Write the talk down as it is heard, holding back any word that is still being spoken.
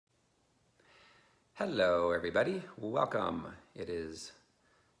Hello, everybody. Welcome. It is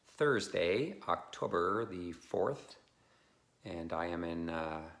Thursday, October the 4th, and I am in,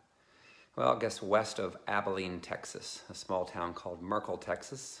 well, I guess west of Abilene, Texas, a small town called Merkel,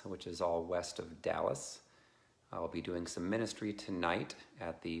 Texas, which is all west of Dallas. I'll be doing some ministry tonight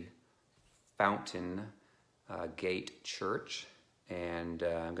at the Fountain Gate Church, and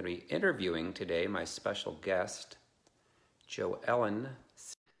I'm going to be interviewing today my special guest, Joellen.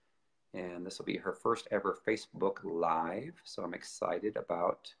 And this will be her first ever Facebook Live, so I'm excited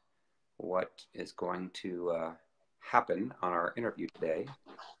about what is going to happen on our interview today.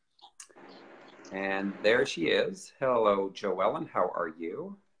 And there she is. Hello, Joellen. How are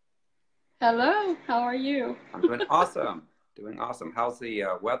you? Hello. How are you? I'm doing awesome. Doing awesome. How's the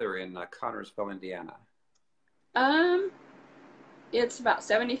weather in Connersville, Indiana? It's about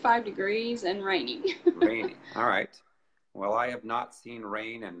 75 degrees and raining. Rainy. All right. Well, I have not seen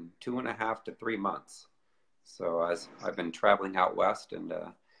rain in 2.5 to 3 months. So as I've been traveling out west and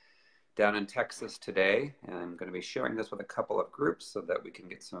down in Texas today, and I'm going to be sharing this with a couple of groups so that we can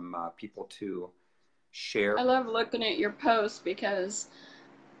get some people to share. I love looking at your posts because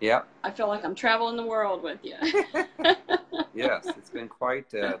I feel like I'm traveling the world with you. Yes, it's been quite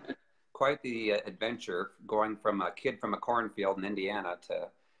the adventure going from a kid from a cornfield in Indiana to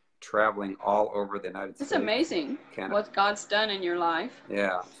traveling all over the United States. It's amazing what God's done in your life.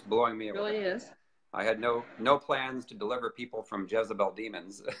 Yeah, it's blowing me away. It really is. I had no plans to deliver people from Jezebel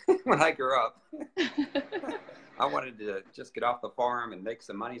demons when I grew up. I wanted to just get off the farm and make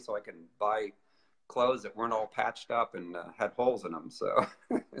some money so I could buy clothes that weren't all patched up and had holes in them. So,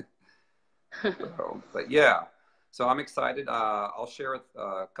 but yeah, so I'm excited. I'll share with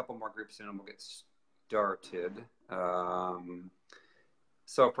a couple more groups and we'll get started.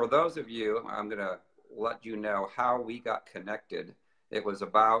 So for those of you, I'm going to let you know how we got connected. It was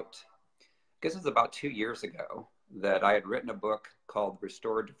about 2 years ago that I had written a book called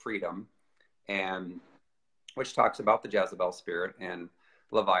Restored to Freedom, and which talks about the Jezebel spirit and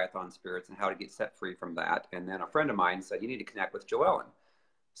Leviathan spirits and how to get set free from that. And then a friend of mine said, you need to connect with Joellen.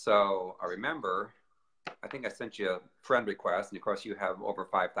 So I remember, I think I sent you a friend request, and of course you have over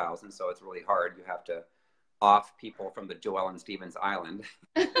 5,000, so it's really hard. You have to off people from the Joellen Stevens Island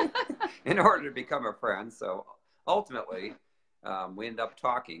in order to become a friend. So ultimately, we ended up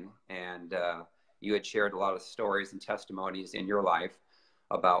talking, and you had shared a lot of stories and testimonies in your life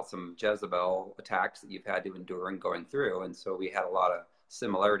about some Jezebel attacks that you've had to endure and going through. And so we had a lot of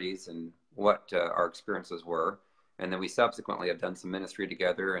similarities in what our experiences were. And then we subsequently have done some ministry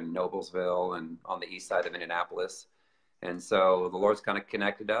together in Noblesville and on the east side of Indianapolis. And so the Lord's kind of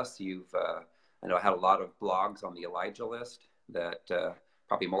connected us. You've I know I had a lot of blogs on the Elijah list that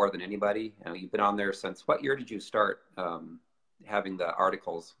probably more than anybody. And you've been on there since, what year did you start having the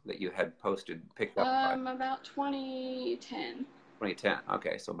articles that you had posted picked up by? About 2010. 2010.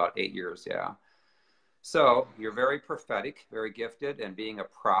 Okay, so about 8 years, yeah. So you're very prophetic, very gifted, and being a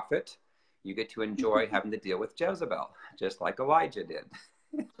prophet, you get to enjoy having to deal with Jezebel, just like Elijah did.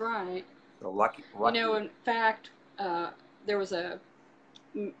 Right. So lucky. You know, in fact, there was a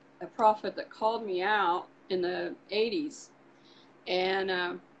prophet that called me out in the 80s,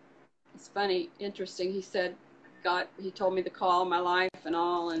 and it's funny, interesting. He said, he told me the call of my life and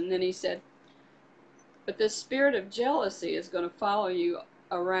all, and then he said, but this spirit of jealousy is going to follow you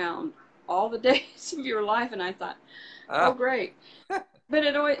around all the days of your life. And I thought, oh great. But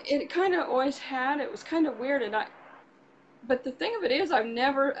it kind of always had. It was kind of weird, but the thing of it is, I've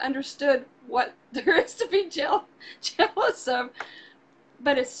never understood what there is to be jealous of.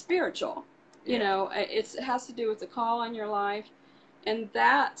 But it's spiritual, you know. It has to do with the call on your life, and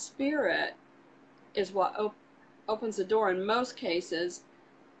that spirit is what opens the door in most cases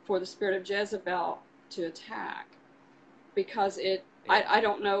for the spirit of Jezebel to attack. Because I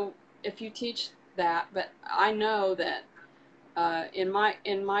don't know if you teach that, but I know that in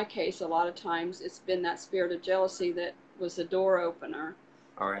my case, a lot of times it's been that spirit of jealousy that was the door opener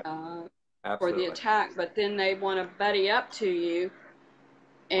for the attack. But then they want to buddy up to you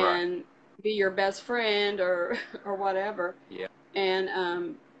and be your best friend or whatever. Yeah.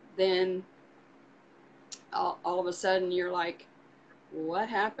 And then all of a sudden you're like, what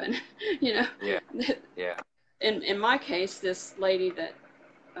happened? You know? Yeah. Yeah. In my case, this lady that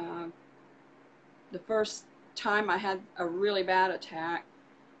the first time I had a really bad attack,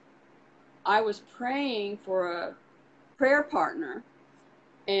 I was praying for a prayer partner,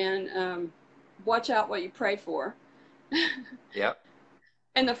 and watch out what you pray for. Yep.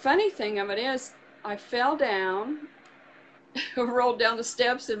 And the funny thing of it is, I fell down, rolled down the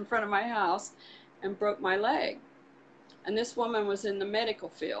steps in front of my house, and broke my leg. And this woman was in the medical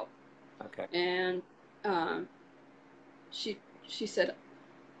field. Okay. And she said,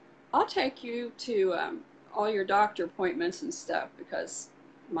 I'll take you to all your doctor appointments and stuff, because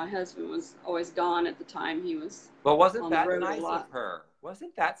my husband was always gone at the time. He was Well, wasn't on the that road a nice of lot. her?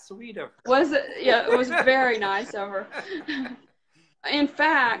 Wasn't that sweet of her? Was it? Yeah, it was very nice of her. In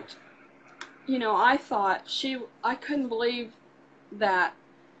fact, you know, I couldn't believe that,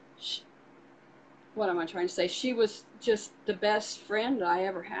 she, what am I trying to say? She was just the best friend I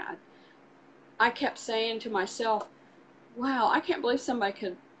ever had. I kept saying to myself, wow, I can't believe somebody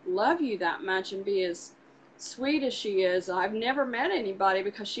could love you that much and be as sweet as she is. I've never met anybody,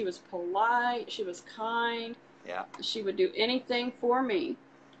 because she was polite, she was kind, Yeah. she would do anything for me.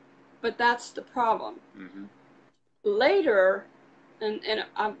 But that's the problem. Mm-hmm. Later, and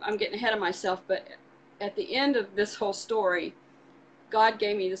I'm getting ahead of myself, but at the end of this whole story, God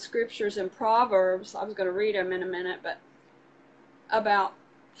gave me the scriptures in Proverbs. I was going to read them in a minute, but about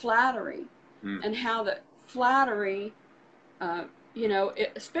flattery, and how that flattery, you know,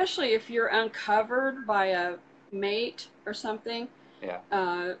 especially if you're uncovered by a mate or something.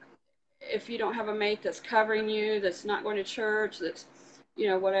 Yeah. If you don't have a mate that's covering you, that's not going to church, that's, you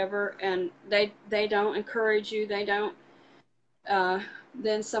know, whatever, and they don't encourage you, they don't,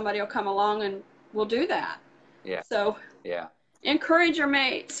 then somebody will come along and will do that. Yeah. So Yeah. encourage your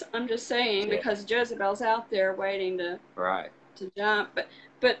mates. I'm just saying, Yeah. because Jezebel's out there waiting to Right. jump.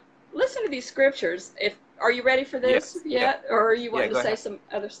 But listen to these scriptures. If Are you ready for this Yes. yet, or are you Yeah. wanting Go to say ahead. some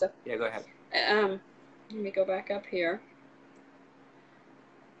other stuff? Yeah. Go ahead. Let me go back up here.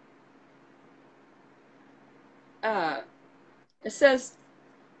 Uh, it says,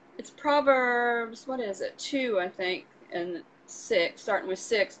 it's Proverbs, what is it, 2, I think, and 6, starting with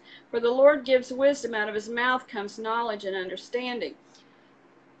 6. For the Lord gives wisdom, out of his mouth comes knowledge and understanding.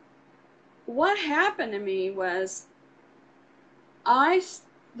 What happened to me was,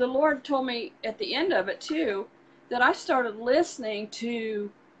 the Lord told me at the end of it too, that I started listening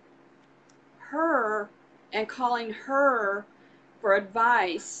to her and calling her for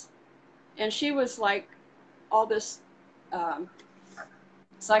advice. And she was like all this um,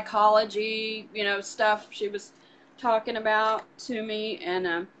 psychology, you know, stuff she was talking about to me.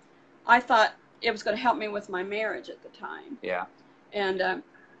 And I thought it was going to help me with my marriage at the time. Yeah. And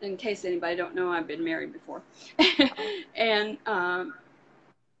in case anybody don't know, I've been married before. And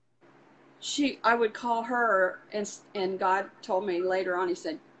I would call her, and God told me later on, he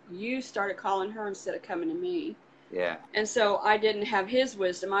said, you started calling her instead of coming to me. Yeah. And so I didn't have his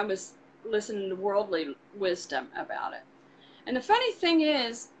wisdom. I was listening to worldly wisdom about it. And the funny thing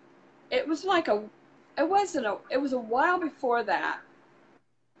is, it was it was a while before that.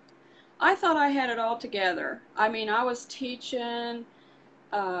 I thought I had it all together. I mean, I was teaching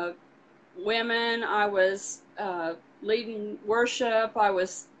women, I was leading worship, I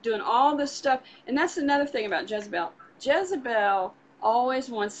was doing all this stuff. And that's another thing about Jezebel. Jezebel always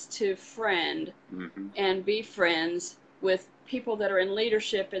wants to friend and be friends with people that are in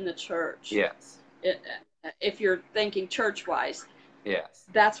leadership in the church. Yes. If you're thinking church-wise. Yes.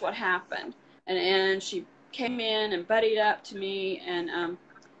 That's what happened. And she came in and buddied up to me, and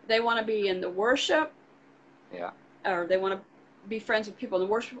they want to be in the worship. Yeah. Or they want to be friends with people in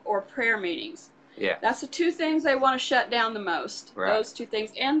the worship or prayer meetings. Yeah. That's the two things they want to shut down the most. Right. Those two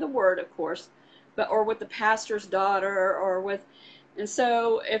things, and the word, of course, or with the pastor's daughter, or with. And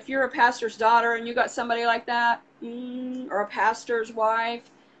so, if you're a pastor's daughter and you got somebody like that, or a pastor's wife,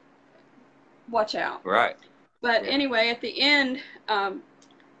 watch out. Right. But anyway, at the end,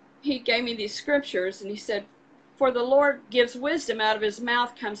 he gave me these scriptures, and he said, "For the Lord gives wisdom; out of his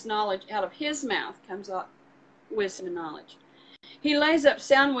mouth comes knowledge; out of his mouth comes wisdom and knowledge. He lays up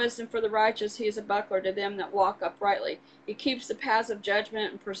sound wisdom for the righteous. He is a buckler to them that walk uprightly. He keeps the paths of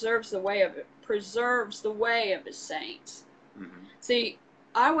judgment and preserves the way of his saints." See,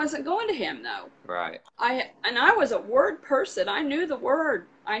 I wasn't going to him though. Right. I was a word person. I knew the word.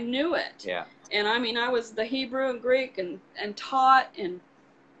 I knew it. Yeah. And I mean, I was the Hebrew and Greek and taught and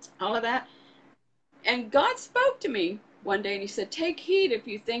all of that. And God spoke to me one day, and he said, "Take heed if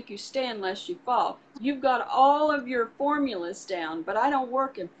you think you stand, lest you fall. You've got all of your formulas down, but I don't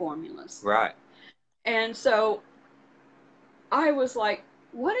work in formulas." Right. And so I was like,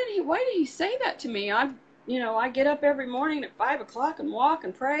 why did he say that to me? I get up every morning at 5 o'clock and walk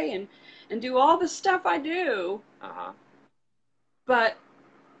and pray and do all the stuff I do. But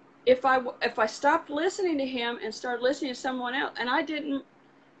if I stopped listening to him and started listening to someone else, and I didn't,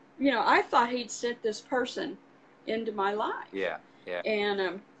 I thought he'd sent this person into my life. Yeah. Yeah.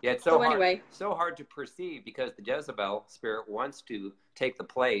 And Yeah, it's so anyway, so hard to perceive because the Jezebel spirit wants to take the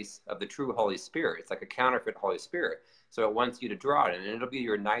place of the true Holy Spirit. It's like a counterfeit Holy Spirit. So it wants you to draw it, and it'll be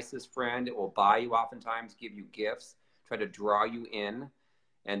your nicest friend. It will buy you oftentimes, give you gifts, try to draw you in,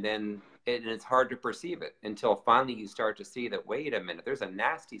 and then it's hard to perceive it until finally you start to see that, wait a minute, there's a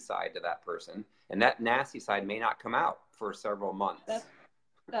nasty side to that person, and that nasty side may not come out for several months.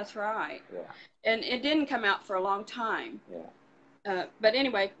 That's right. Yeah. And it didn't come out for a long time. Yeah. But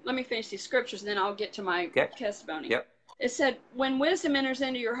anyway, let me finish these scriptures, and then I'll get to my testimony. Yep. It said, when wisdom enters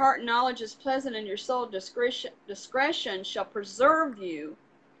into your heart, knowledge is pleasant, and your soul discretion shall preserve you.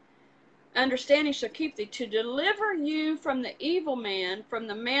 Understanding shall keep thee, to deliver you from the evil man, from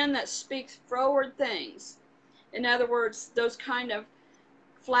the man that speaks froward things. In other words, those kind of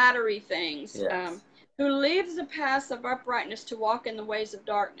flattery things. Yes. Who leaves the paths of uprightness to walk in the ways of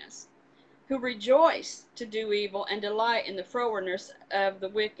darkness. Who rejoice to do evil and delight in the frowardness of the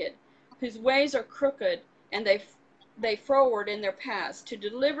wicked. Whose ways are crooked, and they froward in their paths. To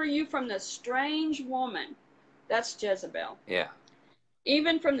deliver you from the strange woman. That's Jezebel. Yeah.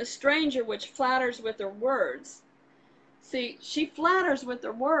 Even from the stranger which flatters with her words. See, she flatters with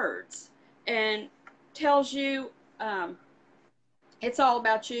her words and tells you it's all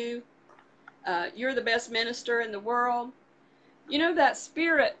about you. You're the best minister in the world. You know, that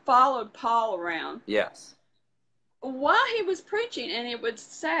spirit followed Paul around. Yes. While he was preaching, and it would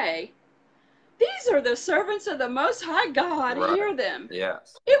say, these are the servants of the Most High God, Right. hear them.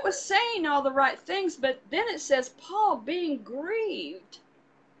 Yes. It was saying all the right things, but then it says, Paul, being grieved,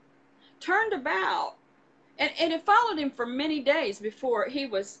 turned about, and it followed him for many days before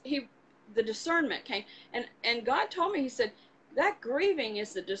the discernment came. And God told me, he said, that grieving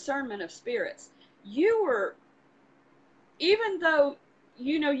is the discernment of spirits. You were, even though,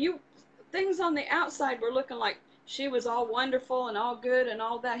 things on the outside were looking like she was all wonderful and all good and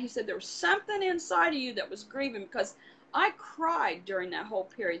all that. He said there was something inside of you that was grieving, because I cried during that whole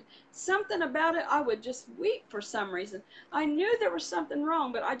period. Something about it, I would just weep for some reason. I knew there was something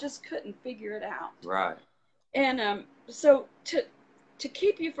wrong, but I just couldn't figure it out. Right. And so to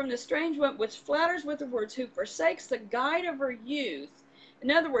keep you from the strange one which flatters with the words, who forsakes the guide of her youth.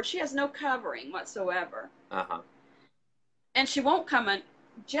 In other words, she has no covering whatsoever. Uh-huh. And she won't come in.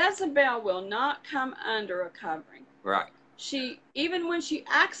 Jezebel will not come under a covering. Right. She, even when she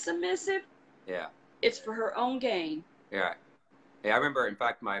acts submissive, yeah, it's for her own gain. Yeah. Yeah, I remember, in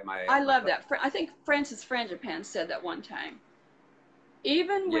fact, I love that. I think Francis Frangipane said that one time.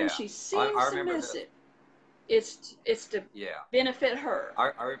 Even when she seems submissive, it's to benefit her.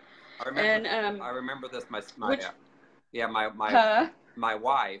 I remember. And I remember this. My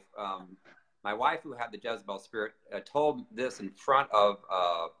wife. My wife, who had the Jezebel spirit, told this in front of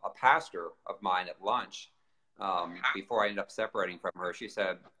a pastor of mine at lunch before I ended up separating from her. She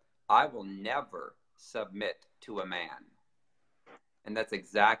said, I will never submit to a man. And that's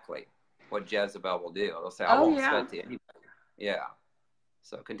exactly what Jezebel will do. They'll say, I won't submit to anybody. Yeah.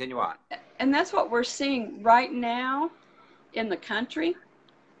 So continue on. And that's what we're seeing right now in the country.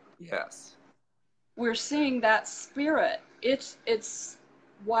 Yes. We're seeing that spirit. It's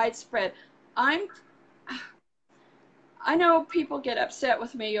widespread. I know people get upset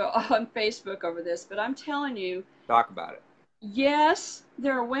with me on Facebook over this, but I'm telling you. Talk about it. Yes,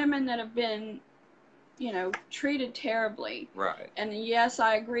 there are women that have been, treated terribly. Right. And yes,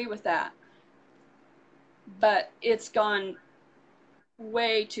 I agree with that. But it's gone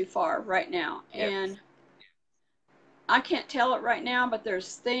way too far right now. Yep. And I can't tell it right now, but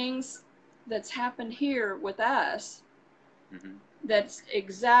there's things that's happened here with us. Mm-hmm. That's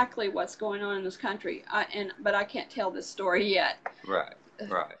exactly what's going on in this country. But I can't tell this story yet. Right.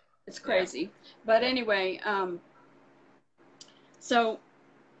 Right. It's crazy. Yeah. But anyway, so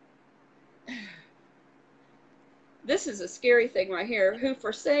this is a scary thing right here. Who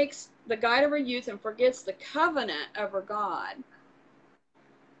forsakes the guide of her youth and forgets the covenant of her God.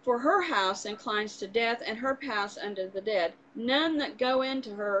 For her house inclines to death, and her paths unto the dead. None that go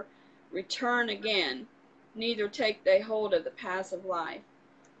into her return again, neither take they hold of the paths of life.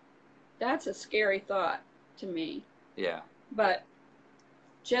 That's a scary thought to me. Yeah. But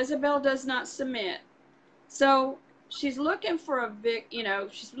Jezebel does not submit. So she's looking for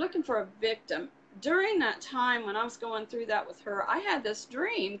she's looking for a victim. During that time when I was going through that with her, I had this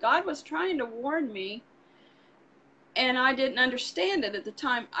dream. God was trying to warn me, and I didn't understand it at the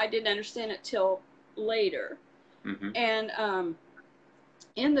time. I didn't understand it till later. Mm-hmm. And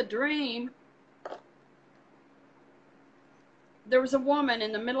in the dream, there was a woman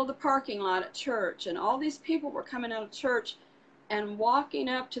in the middle of the parking lot at church, and all these people were coming out of church and walking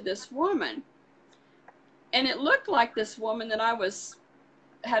up to this woman. and it looked like this woman that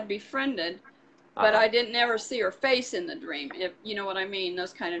had befriended, but I didn't ever see her face in the dream, if you know what I mean,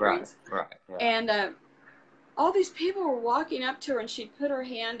 those kind of dreams. Right. Yeah. And all these people were walking up to her, and she'd put her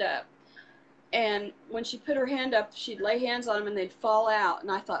hand up. And when she put her hand up, she'd lay hands on them, and they'd fall out.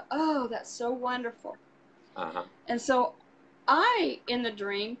 And I thought, oh, that's so wonderful. And so I, in the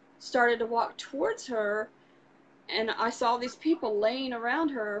dream, started to walk towards her, and I saw these people laying around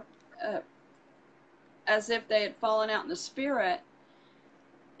her as if they had fallen out in the spirit.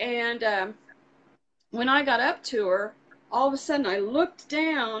 And when I got up to her, all of a sudden I looked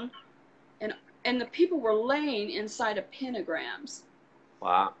down, and the people were laying inside of pentagrams.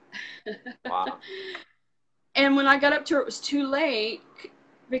 Wow. Wow. And when I got up to her, it was too late,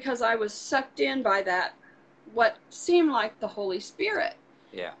 because I was sucked in by that, what seemed like the Holy Spirit.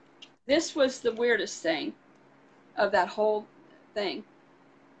 Yeah. This was the weirdest thing of that whole thing.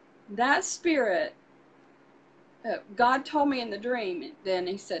 That spirit, God told me in the dream, then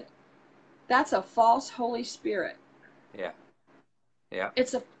he said, that's a false Holy Spirit. Yeah. Yeah.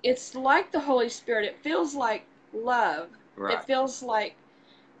 It's like the Holy Spirit. It feels like love. Right. It feels like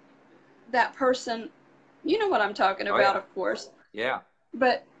that person, you know what I'm talking about, of course. Yeah.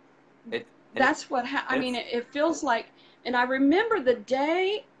 But that's what I mean, it feels like, and I remember the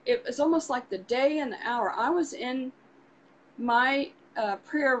day, it was almost like the day and the hour. I was in my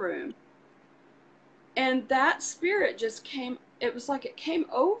prayer room, and that spirit just came, it was like it came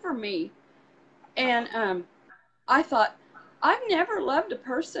over me. And I thought, I've never loved a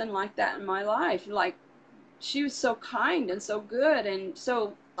person like that in my life. Like, she was so kind and so good, and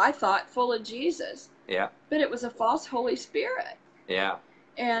so, I thought, full of Jesus. Yeah. But it was a false Holy Spirit. Yeah.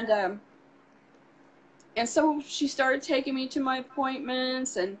 And so she started taking me to my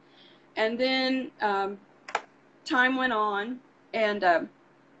appointments, and then time went on, and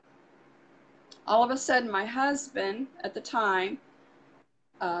all of a sudden my husband at the time,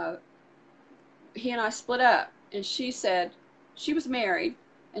 he and I split up, and she said, she was married,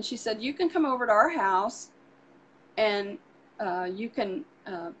 and she said, you can come over to our house, and you can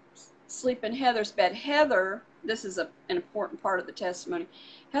sleep in Heather's bed. Heather, this is an important part of the testimony.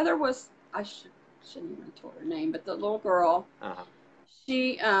 Heather was, I shouldn't even have told her name, but the little girl,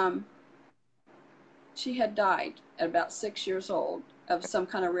 she had died at about 6 years old of some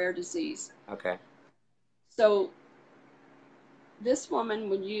kind of rare disease. Okay. So this woman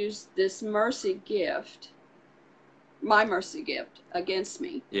would use this mercy gift, my mercy gift, against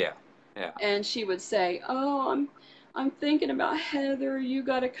me. Yeah. Yeah. And she would say, oh, I'm thinking about Heather. You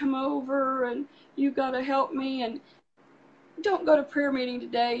got to come over, and you got to help me, and don't go to prayer meeting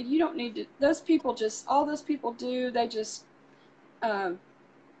today. You don't need to. All those people do, they just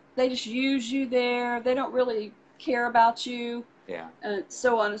use you there. They don't really care about you. Yeah.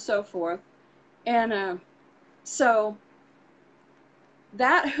 So on and so forth. And so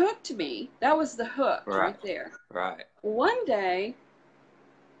that hooked me. That was the hook right there. Right. One day,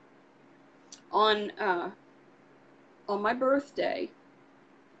 on my birthday,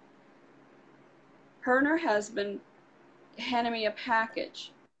 her and her husband handed me a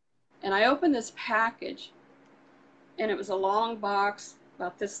package, and I opened this package, and it was a long box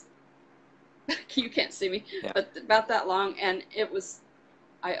about this, you can't see me, but about that long, and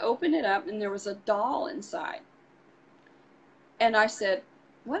I opened it up, and there was a doll inside, and I said,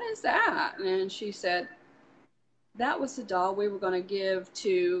 what is that? And she said, that was the doll we were going to give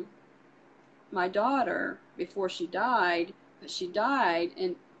to my daughter before she died, but she died,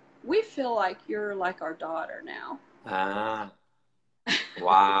 and we feel like you're like our daughter now.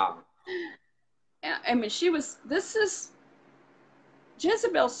 Wow. I mean,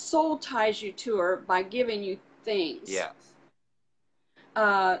 Jezebel's soul ties you to her by giving you things. Yes.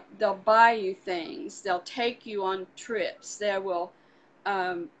 They'll buy you things. They'll take you on trips. They will,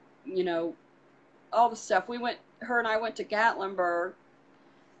 all the stuff. Her and I went to Gatlinburg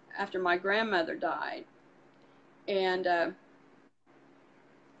after my grandmother died. And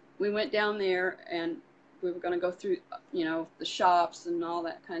we went down there, and we were going to go through, the shops and all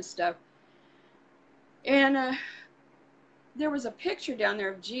that kind of stuff. And there was a picture down there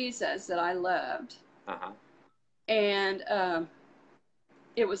of Jesus that I loved. And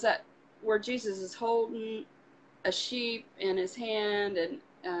it was where Jesus is holding a sheep in his hand,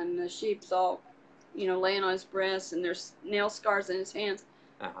 and the sheep's all, laying on his breast, and there's nail scars in his hands.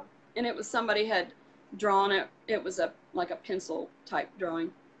 And it was somebody had drawn it. It was like a pencil type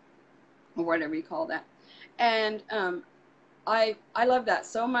drawing, or whatever you call that. And I love that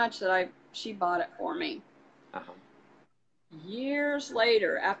so much that she bought it for me. Years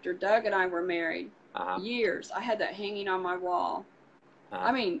later, after Doug and I were married, years, I had that hanging on my wall.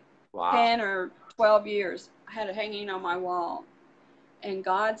 I mean, wow. 10 or 12 years. I had it hanging on my wall. And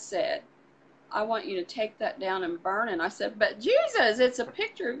God said, I want you to take that down and burn it. And I said, but Jesus, it's a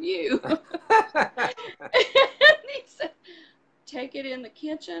picture of you. And he said, take it in the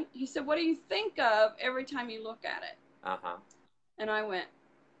kitchen. He said, what do you think of every time you look at it? Uh-huh. And I went,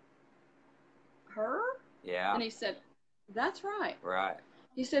 her? Yeah. And he said, that's right. Right.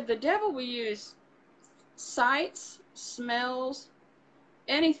 He said, the devil will use sights, smells,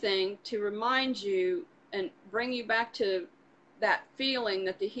 anything to remind you and bring you back to that feeling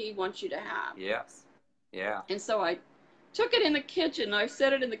that he wants you to have. Yes. Yeah. And so I took it in the kitchen. I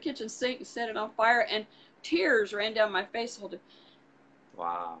set it in the kitchen sink and set it on fire, and tears ran down my face.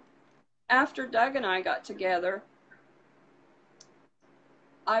 Wow. After Doug and I got together,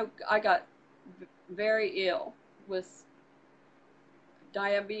 I got very ill with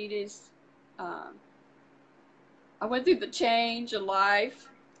diabetes. I went through the change of life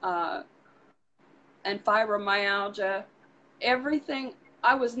and fibromyalgia. Everything.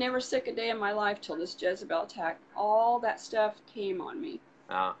 I was never sick a day in my life till this Jezebel attack. All that stuff came on me.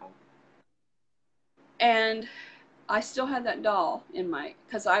 Uh-huh. And I still had that doll in my,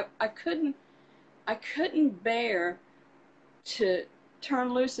 because I couldn't bear to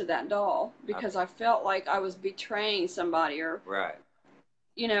turn loose of that doll, because I felt like I was betraying somebody, or right.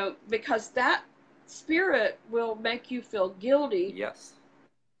 You know, because that spirit will make you feel guilty. Yes.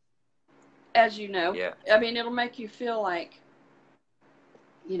 As you know. Yeah. I mean, it'll make you feel like,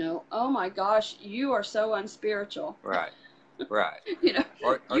 you know, oh my gosh, you are so unspiritual. Right. Right. You know,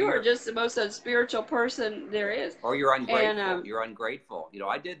 or you are just the most unspiritual person there is. Or you're ungrateful. And, you're ungrateful. You know,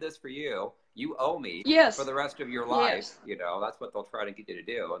 I did this for you. You owe me for the rest of your life. Yes. You know, that's what they'll try to get you to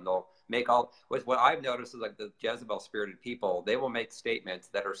do. And they'll make what I've noticed is, like, the Jezebel spirited people, they will make statements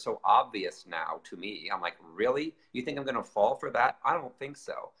that are so obvious now to me. I'm like, really? You think I'm going to fall for that? I don't think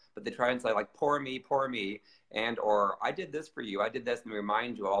so. But they try and say, like, poor me, and or I did this for you, I did this, and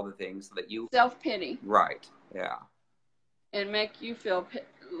remind you all the things so that you self-pity. Right. Yeah. And make you feel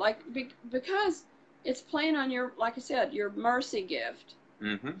like, because it's playing on your, like I said, your mercy gift.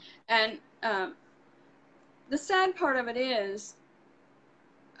 Mm-hmm. And the sad part of it is,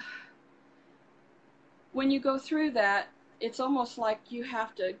 when you go through that, it's almost like you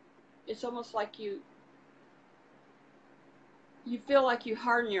have to, it's almost like you feel like you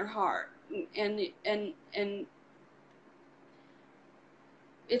harden your heart, and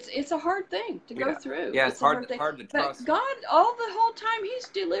it's a hard thing to go through. Yeah, it's hard to trust. But God, all the whole time, He's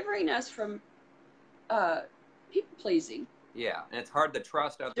delivering us from people pleasing. Yeah, and it's hard to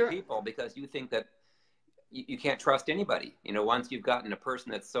trust other people, because you think that you can't trust anybody. You know, once you've gotten a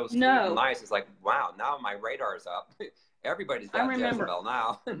person that's so sweet and nice, it's like, wow, now my radar's up. Everybody's got Jezebel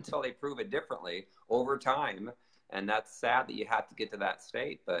now, until they prove it differently over time. And that's sad that you have to get to that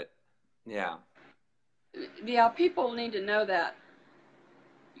state, but yeah. Yeah, people need to know that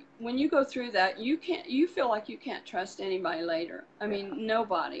when you go through that, you feel like you can't trust anybody later. I mean,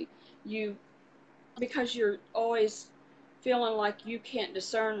 nobody. Because you're always feeling like you can't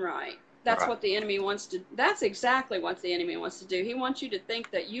discern right. That's what the enemy wants to, that's exactly what the enemy wants to do. He wants you to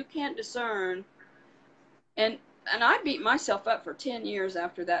think that you can't discern. And I beat myself up for 10 years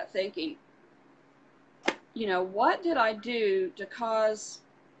after that, thinking, you know, what did I do to cause,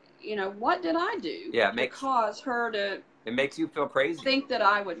 you know, what did I do to cause her to... It makes you feel crazy. Think that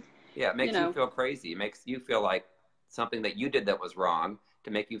I would... Yeah, it makes you feel crazy. It makes you feel like something that you did that was wrong,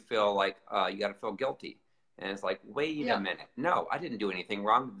 to make you feel like you got to feel guilty. And it's like, wait a minute. No, I didn't do anything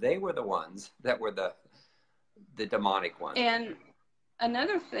wrong. They were the ones that were the demonic ones. And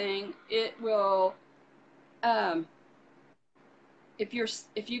another thing, it will, if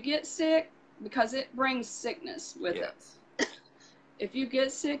you get sick, because it brings sickness with it. If you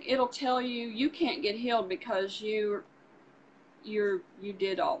get sick, it'll tell you can't get healed because you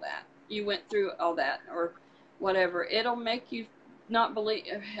did all that. You went through all that, or whatever. It'll make you not believe,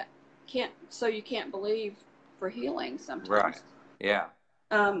 so you can't believe for healing sometimes. Right. Yeah.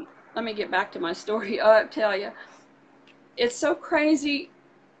 Let me get back to my story. I'll tell you, it's so crazy.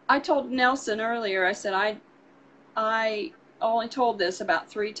 I told Nelson earlier, I said, I only told this about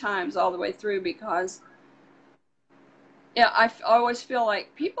 3 times all the way through, because I always feel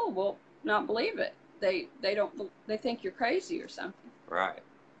like people will not believe it. They think you're crazy or something. Right.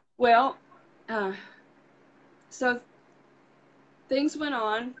 Well, so things went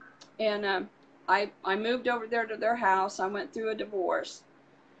on, and I moved over there to their house. I went through a divorce.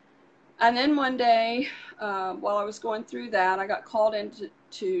 And then one day, while I was going through that, I got called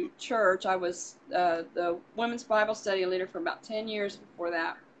into church. I was the women's Bible study leader for about 10 years before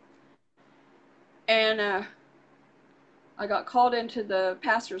that. And I got called into the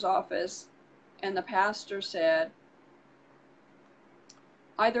pastor's office, and the pastor said,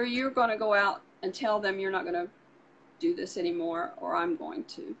 either you're going to go out and tell them you're not going to do this anymore, or I'm going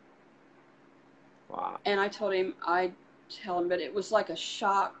to. Wow. And I told him I'd tell him, but it was like a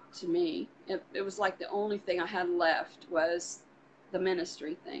shock to me. It was like the only thing I had left was the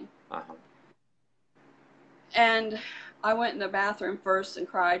ministry thing. Uh-huh. And I went in the bathroom first and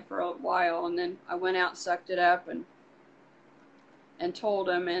cried for a while, and then I went out, sucked it up, and told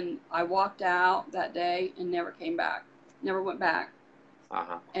him, and I walked out that day and never came back, never went back.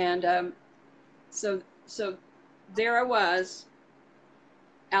 Uh-huh. And so there I was,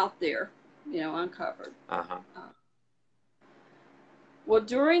 out there, you know, uncovered. Uh-huh. Well,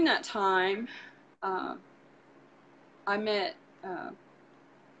 during that time, I met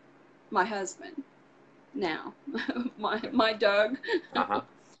my husband now, my Doug. Uh-huh.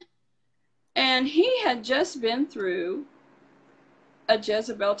 And he had just been through a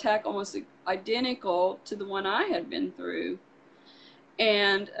Jezebel attack almost identical to the one I had been through,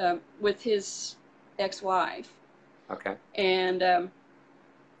 and with his ex-wife. Okay. And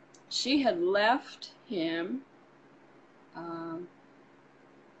she had left him, I'll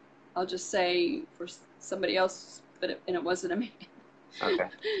just say, for somebody else, and it wasn't a man. Okay.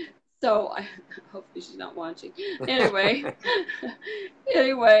 So hopefully she's not watching. Anyway,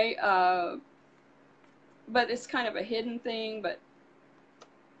 anyway, but it's kind of a hidden thing. But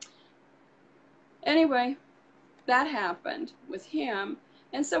anyway, that happened with him,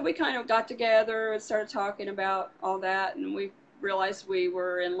 and so we kind of got together and started talking about all that, and we realized we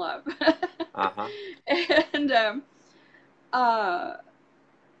were in love. Uh-huh. And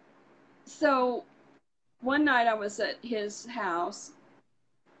so one night I was at his house,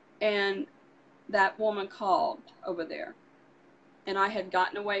 and that woman called over there, and I had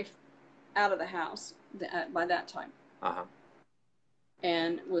gotten away out of the house by that time. Uh-huh.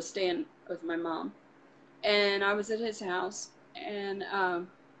 And was staying with my mom, and I was at his house, and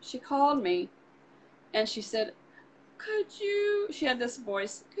she called me, and she said, she had this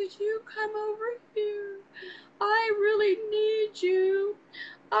voice, could you come over here? I really need you.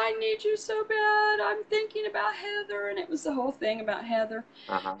 I need you so bad. I'm thinking about Heather. And it was the whole thing about Heather.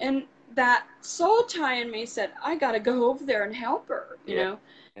 Uh-huh. And that soul tie in me said, I got to go over there and help her, you know?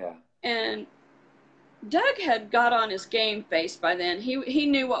 Yeah. And Doug had got on his game face by then. He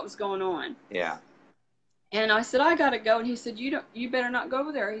knew what was going on. Yeah. And I said, I got to go. And he said, you better not go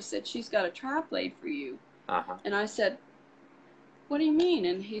over there. He said, she's got a trap laid for you. Uh-huh. And I said, what do you mean?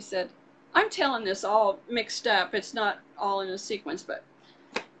 And he said, I'm telling this all mixed up. It's not all in a sequence, but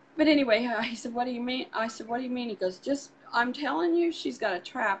anyway, he said, what do you mean? I said, what do you mean? He goes, I'm telling you, she's got a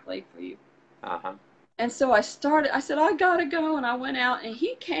trap laid for you. Uh-huh. And so I said, I got to go. And I went out, and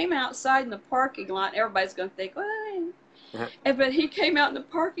he came outside in the parking lot. Everybody's going to think, well, but he came out in the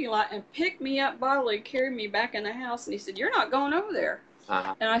parking lot and picked me up bodily, carried me back in the house. And he said, you're not going over there.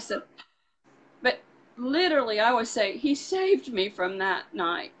 Uh-huh. And I said, but literally, I would say he saved me from that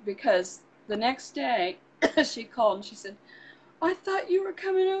night, because the next day she called and she said, I thought you were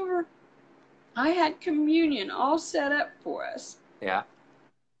coming over. I had communion all set up for us. Yeah.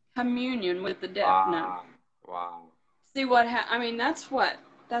 Communion with the dead. Wow. No. Wow. See what I mean, that's what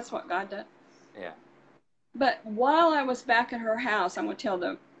God does. Yeah. But while I was back at her house, I'm going to tell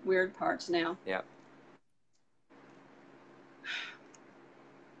the weird parts now. Yep.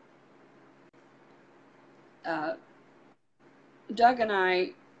 Doug and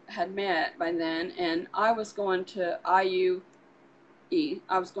I had met by then, and I was going to IU.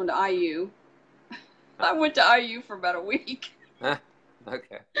 I was going to IU. I went to IU for about a week.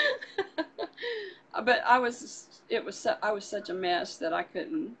 Okay. But I was such a mess that I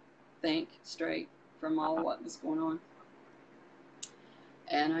couldn't think straight from all what was going on.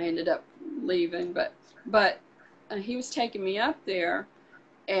 And I ended up leaving, but he was taking me up there,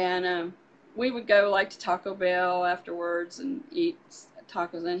 and we would go like to Taco Bell afterwards and eat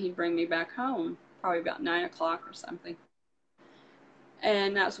tacos, and he'd bring me back home probably about 9 o'clock or something.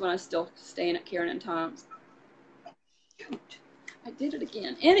 And that's when I was still staying at Karen and Tom's. Shoot, I did it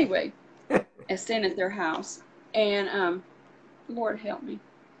again. Anyway, I staying at their house, and Lord help me.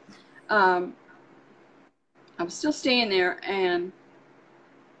 I was still staying there, and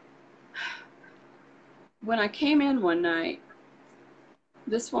when I came in one night,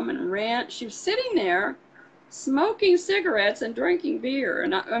 this woman ran. She was sitting there smoking cigarettes and drinking beer.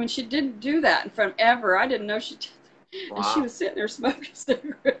 And I mean, she didn't do that in front of ever. I didn't know she did that. Wow. And she was sitting there smoking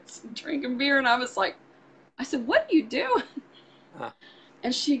cigarettes and drinking beer. And I was like, I said, what are you doing? Huh.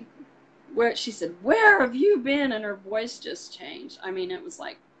 And she said, where have you been? And her voice just changed. I mean, it was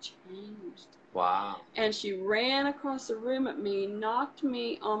like changed. Wow. And she ran across the room at me, knocked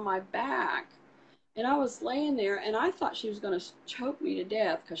me on my back, And I was laying there, and I thought she was going to choke me to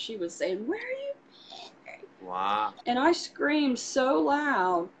death because she was saying, "Where are you?" Wow. And I screamed so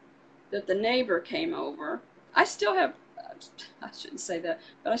loud that the neighbor came over. I still have, I shouldn't say that,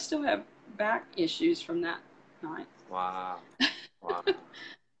 but I still have back issues from that night. Wow. Wow.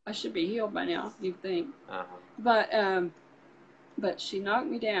 I should be healed by now, you think. Uh-huh. But she knocked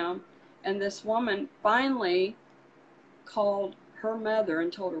me down, and this woman finally called her mother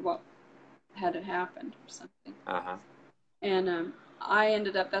and told her what had happened or something. Uh-huh. And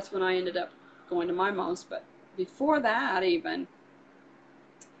that's when I ended up going to my mom's. But before that, even,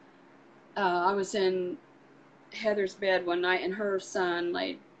 I was in Heather's bed one night, and her son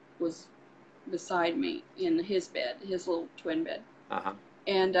was beside me in his bed, his little twin bed. Uh-huh.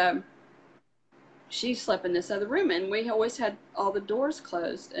 And she slept in this other room, and we always had all the doors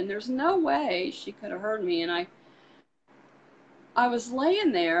closed, and there's no way she could have heard me. And I was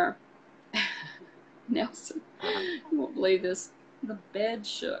laying there, Nelson, you won't believe this, the bed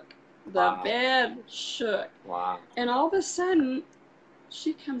shook. The Wow. bed shook. Wow. And all of a sudden,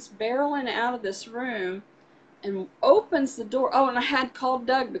 she comes barreling out of this room and opens the door. Oh, and I had called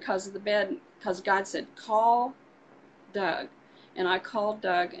Doug because of the bed, because God said, call Doug. And I called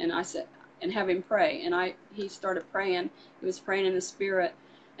Doug, and I said, and have him pray. And he started praying. He was praying in the spirit.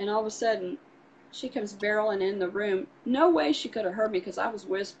 And all of a sudden, she comes barreling in the room. No way she could have heard me because I was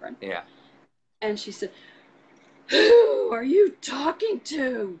whispering. Yeah. And she said, "Who are you talking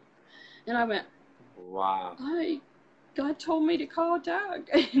to?" And I went, Wow. God told me to call Doug.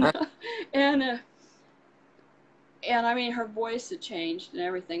 and I mean, her voice had changed and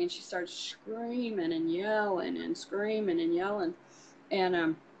everything, and she started screaming and yelling and screaming and yelling.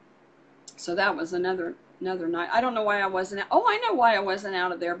 And so that was another night. I don't know why I wasn't. Oh, I know why I wasn't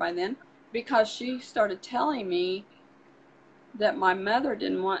out of there by then, because she started telling me that my mother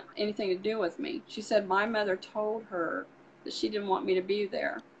didn't want anything to do with me. She said my mother told her that she didn't want me to be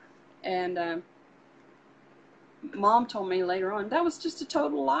there, and Mom told me later on that was just a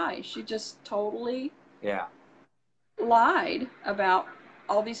total lie. She just totally lied about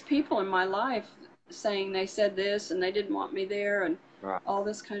all these people in my life, saying they said this and they didn't want me there and all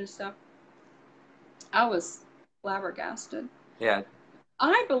this kind of stuff. I was flabbergasted. Yeah.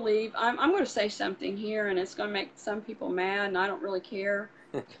 I believe, I'm going to say something here, and it's going to make some people mad, and I don't really care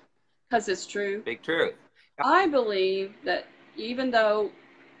because it's true. Big truth. I believe that even though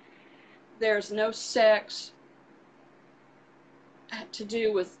there's no sex to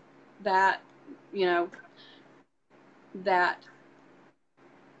do with that, that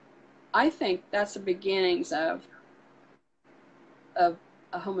I think that's the beginnings of a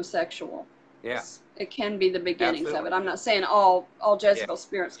homosexual. Yeah. It can be the beginnings Absolutely. of it. I'm not saying all Jezebel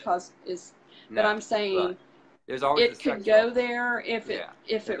spirits but I'm saying there's always it could go there if it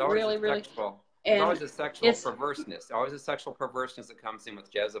really there's always a sexual perverseness. Always a sexual perverseness that comes in with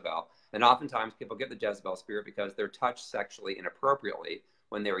Jezebel. And oftentimes people get the Jezebel spirit because they're touched sexually inappropriately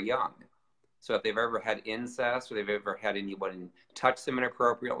when they were young. So if they've ever had incest, or they've ever had anyone touch them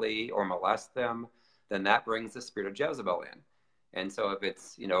inappropriately or molest them, then that brings the spirit of Jezebel in. And so if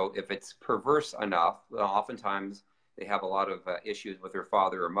it's perverse enough, well, oftentimes they have a lot of issues with their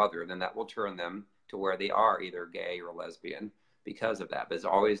father or mother, then that will turn them to where they are either gay or lesbian because of that. There's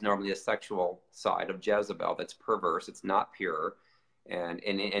always normally a sexual side of Jezebel that's perverse. It's not pure. And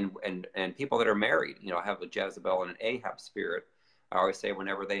people that are married, have a Jezebel and an Ahab spirit. I always say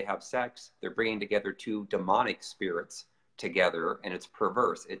whenever they have sex, they're bringing together two demonic spirits together, and it's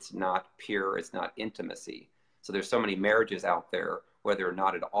perverse. It's not pure. It's not intimacy. So there's so many marriages out there where they're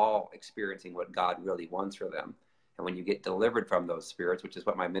not at all experiencing what God really wants for them. And when you get delivered from those spirits, which is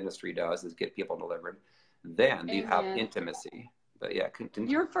what my ministry does, is get people delivered, then you have intimacy. But yeah,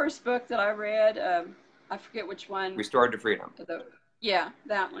 continue. Your first book that I read, I forget which one. Restored to Freedom.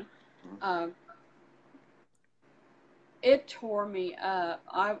 That one. Mm-hmm. It tore me up.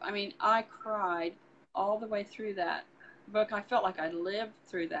 I mean, I cried all the way through that book. I felt like I lived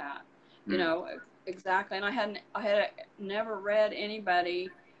through that, exactly. And I had never read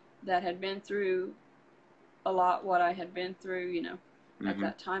anybody that had been through a lot what I had been through, at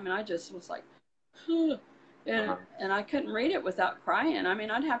that time. And I just was like, and I couldn't read it without crying. I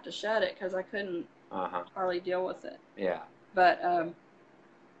mean, I'd have to shut it because I couldn't hardly deal with it. Yeah. But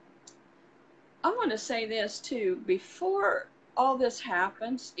I want to say this too. Before all this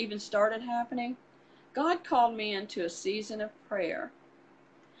happens, even started happening, God called me into a season of prayer.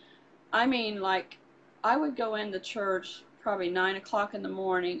 I mean, like, I would go in the church probably 9 o'clock in the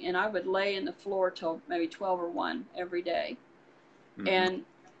morning, and I would lay in the floor till maybe 12 or 1 every day. Mm-hmm.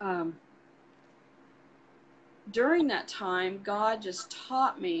 And during that time, God just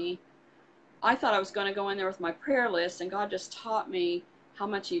taught me I thought I was going to go in there with my prayer list, and God just taught me how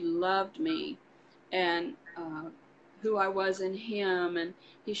much He loved me, and who I was in Him, and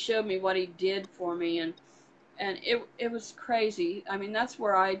He showed me what He did for me, and it was crazy. I mean, that's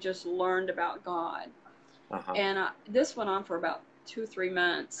where I just learned about God. And this went on for about 2 or 3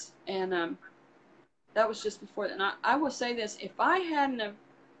 months, and that was just before that. And I will say this: if I hadn't have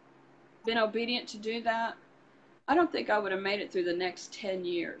been obedient to do that, I don't think I would have made it through the next 10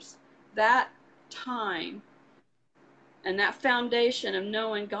 years. That time and that foundation of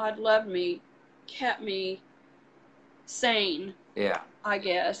knowing God loved me kept me sane, I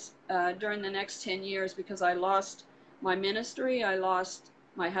guess, during the next 10 years, because I lost my ministry, I lost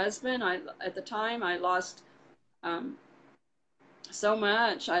my husband. At the time, I lost so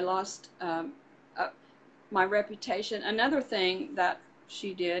much. I lost my reputation. Another thing that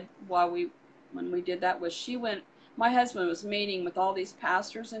she did when we did that was my husband was meeting with all these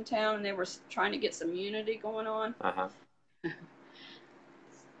pastors in town, and they were trying to get some unity going on.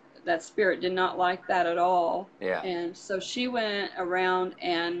 That spirit did not like that at all. And so she went around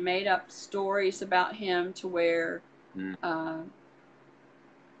and made up stories about him to where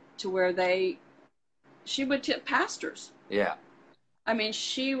she would tip pastors. I mean,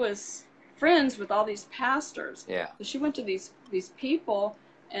 she was friends with all these pastors. So she went to these people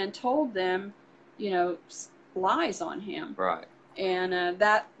and told them, lies on him. And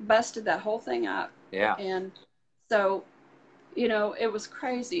that busted that whole thing up. And so, it was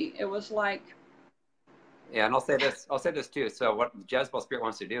crazy. It was like. And I'll say this too. So what the Jezebel spirit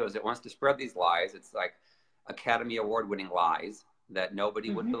wants to do is it wants to spread these lies. It's like Academy Award winning lies that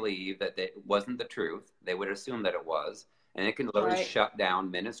nobody would believe, that it wasn't the truth. They would assume that it was. And it can literally shut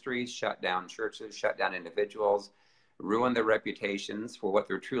down ministries, shut down churches, shut down individuals, ruin their reputations for what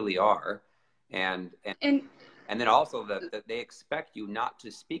they truly are. And then also that they expect you not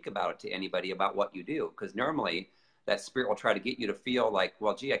to speak about it to anybody about what you do. Because normally that spirit will try to get you to feel like,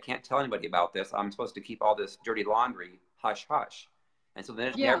 well, gee, I can't tell anybody about this. I'm supposed to keep all this dirty laundry hush hush. And so then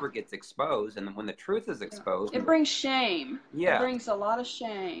it never gets exposed. And then when the truth is exposed, it brings shame. It brings a lot of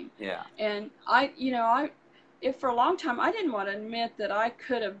shame. And if for a long time, I didn't want to admit that I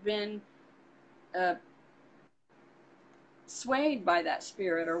could have been swayed by that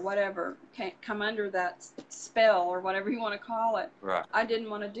spirit or whatever, come under that spell or whatever you want to call it. I didn't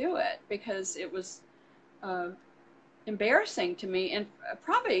want to do it because it was embarrassing to me. And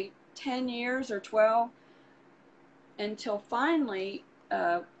probably 10 years or 12 until finally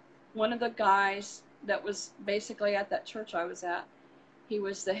one of the guys that was basically at that church I was at, he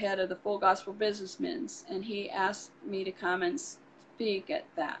was the head of the Full Gospel Businessmen's, and he asked me to come and speak at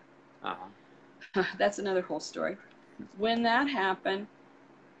that. That's another whole story. When that happened,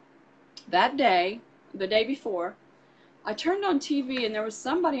 that day, the day before, I turned on TV and there was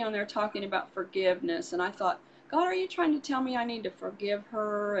somebody on there talking about forgiveness, and I thought, God, are you trying to tell me I need to forgive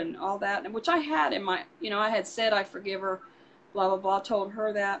her and all that? And which I had in my, I had said I forgive her, blah, blah, blah, told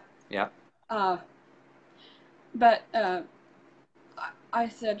her that. But I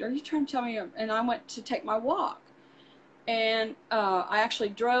said, are you trying to tell me? And I went to take my walk. And I actually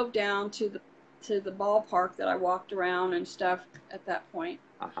drove down to the ballpark that I walked around and stuff at that point.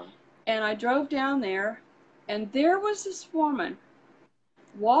 And I drove down there, and there was this woman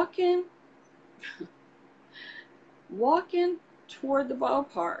walking toward the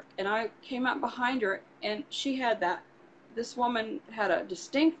ballpark, and I came up behind her, and this woman had a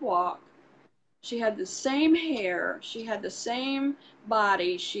distinct walk. She had the same hair, she had the same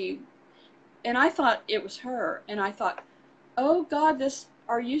body, and I thought it was her, and I thought, oh God,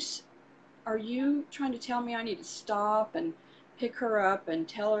 are you trying to tell me I need to stop and pick her up and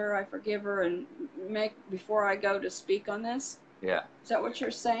tell her I forgive her and before I go to speak on this? Is that what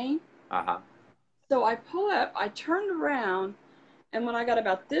you're saying? So I pull up, I turned around, and when I got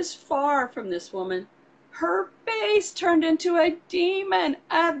about this far from this woman, her face turned into a demon.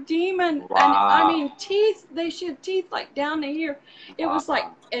 And I mean, she had teeth like down to here. It was like,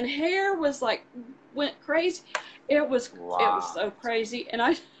 and hair was like, went crazy. It was so crazy. And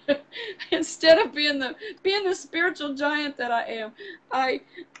I, instead of being the spiritual giant that I am, I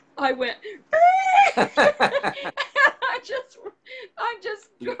went, I just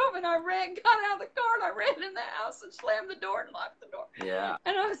drove, and I got out of the car, and I ran in the house and slammed the door and locked the door.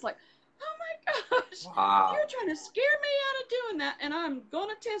 And I was like, oh my gosh, you're trying to scare me out of doing that, and I'm going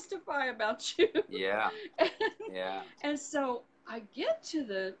to testify about you. And so I get to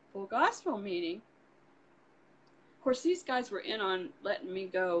the Full Gospel meeting. Of course, these guys were in on letting me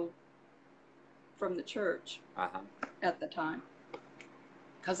go from the church at the time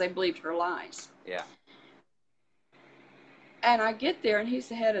because they believed her lies. And I get there, and he's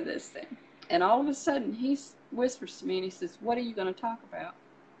the head of this thing. And all of a sudden, he whispers to me and he says, "What are you going to talk about?"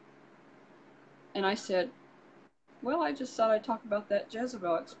 And I said, "Well, I just thought I'd talk about that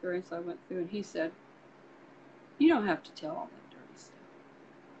Jezebel experience I went through." And he said, "You don't have to tell all that dirty stuff."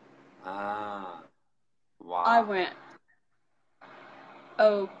 Ah, wow. I went,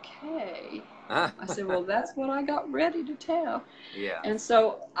 "Okay." I said, "Well, that's what I got ready to tell." Yeah. And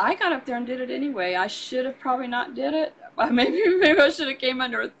so I got up there and did it anyway. I should have probably not did it. Maybe I should have came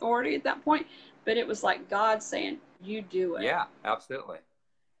under authority at that point. But it was like God saying, "You do it." Yeah, absolutely.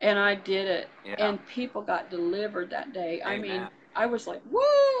 And I did it. Yeah. And people got delivered that day. Amen. I mean, I was like,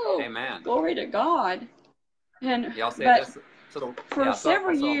 "Whoa, amen. Glory to God." And Yeah, I'll say but this. So for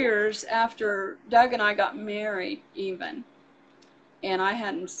several years after Doug and I got married, even, and I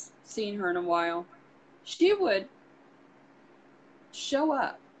hadn't seen her in a while, she would show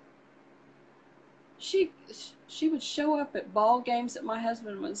up. She would show up at ball games that my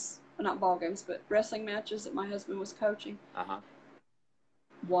husband was, not ball games, but wrestling matches that my husband was coaching.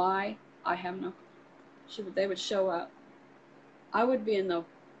 Why? I have no clue. They would show up. I would be in the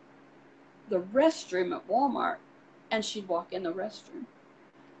restroom at Walmart, and she'd walk in the restroom.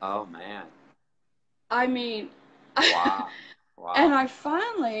 Oh man. I mean, wow. Wow. And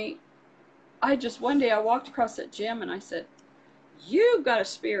one day I walked across that gym and I said, "You've got a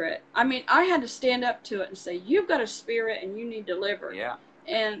spirit." I mean, I had to stand up to it and say, "You've got a spirit and you need delivered." Yeah.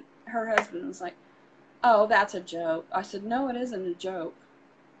 And her husband was like, "Oh, that's a joke." I said, "No, it isn't a joke."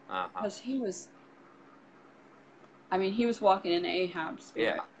 Because he was walking in Ahab's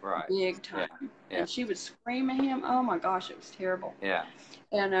spirit. Yeah, right. Big time. Yeah. And she would scream at him. Oh my gosh, it was terrible. Yeah.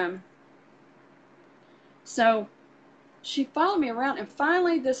 And so she followed me around, and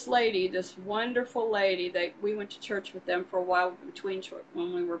finally this wonderful lady, we went to church with them for a while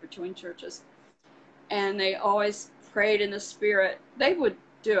when we were between churches, and they always prayed in the spirit. They would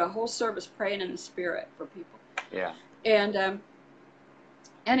do a whole service praying in the spirit for people. Yeah. And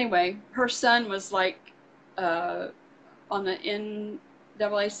anyway, her son was like on the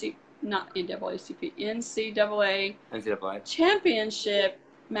NCAA championship.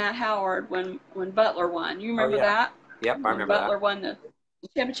 Matt Howard when Butler won. You remember that? Yep, I remember Butler that. won the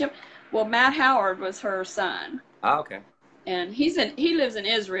championship. Well, Matt Howard was her son. Oh, okay. And he lives in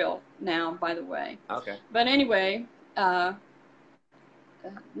Israel now, by the way. Okay. But anyway,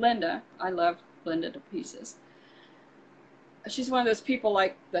 Linda, I love Linda to pieces. She's one of those people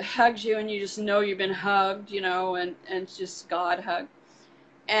like that hugs you and you just know you've been hugged, and it's just God hug.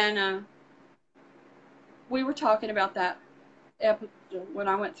 And we were talking about that when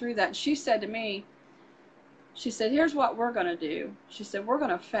I went through that, and she said to me, she said, "Here's what we're going to do." She said, "We're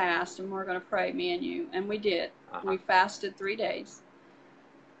going to fast and we're going to pray, me and you." And we did. We fasted 3 days.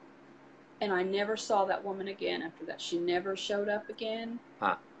 And I never saw that woman again after that. She never showed up again.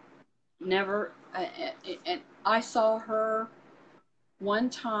 Never. And I saw her one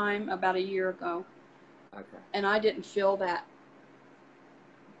time about a year ago. Okay. And I didn't feel that.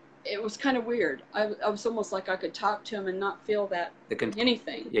 It was kind of weird. I was almost like I could talk to him and not feel that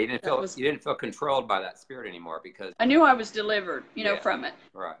anything. Yeah, you didn't feel controlled by that spirit anymore because I knew I was delivered, from it.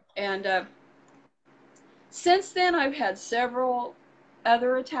 Right. And since then, I've had several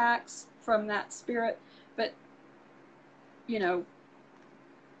other attacks from that spirit, but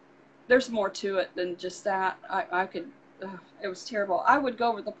there's more to it than just that. It was terrible. I would go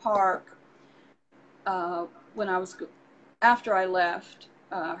over the park after I left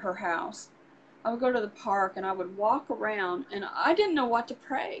her house. I would go to the park and I would walk around and I didn't know what to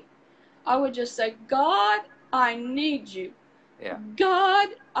pray. I would just say, "God, I need you. Yeah. God,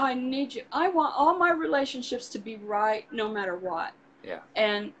 I need you. I want all my relationships to be right no matter what." Yeah.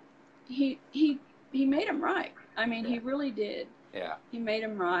 And he made them right. I mean, he really did. Yeah. He made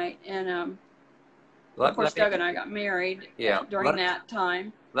them right. And of course, Doug and I got married during that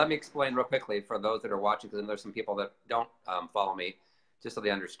time. Let me explain real quickly for those that are watching, because there's some people that don't follow me, just so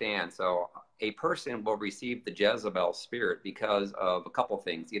they understand. So a person will receive the Jezebel spirit because of a couple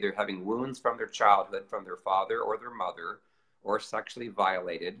things, either having wounds from their childhood, from their father or their mother, or sexually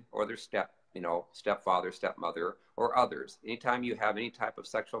violated, or their stepfather, stepmother, or others. Anytime you have any type of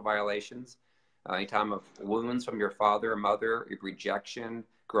sexual violations, any time of wounds from your father or mother, rejection,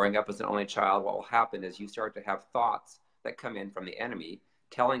 growing up as an only child, what will happen is you start to have thoughts that come in from the enemy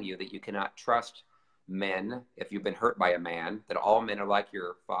telling you that you cannot trust men if you've been hurt by a man, that all men are like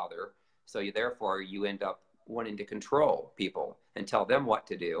your father. So therefore you end up wanting to control people and tell them what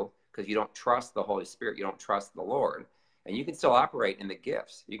to do because you don't trust the Holy Spirit. You don't trust the Lord. And you can still operate in the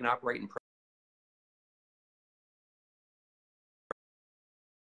gifts. You can operate in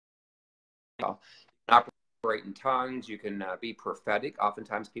operate in tongues. You can be prophetic.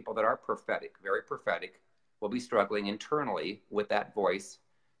 Oftentimes people that are prophetic, very prophetic, will be struggling internally with that voice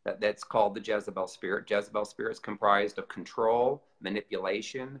that's called the Jezebel spirit. Jezebel spirit is comprised of control,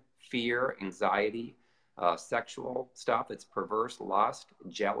 manipulation, fear, anxiety, sexual stuff that's perverse, lust,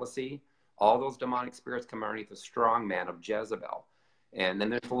 jealousy. All those demonic spirits come underneath the strong man of Jezebel. And then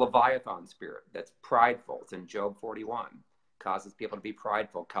there's the Leviathan spirit that's prideful. It's in Job 41. Causes people to be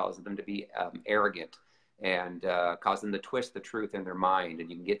prideful, causes them to be arrogant, and causes them to twist the truth in their mind.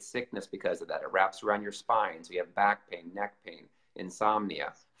 And you can get sickness because of that. It wraps around your spine. So you have back pain, neck pain,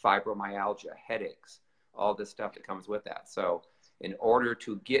 insomnia, fibromyalgia, headaches, all this stuff that comes with that. So in order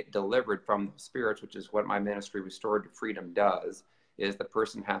to get delivered from the spirits, which is what my ministry Restored to Freedom does, is the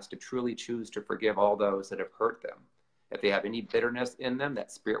person has to truly choose to forgive all those that have hurt them. If they have any bitterness in them,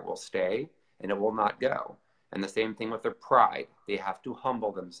 that spirit will stay and it will not go. And the same thing with their pride. They have to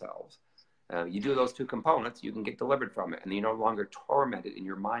humble themselves. You do those two components, you can get delivered from it, and you're no longer tormented in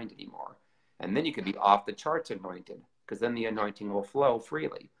your mind anymore. And then you can be off the charts anointed, because then the anointing will flow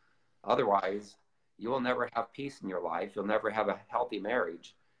freely. Otherwise, you will never have peace in your life. You'll never have a healthy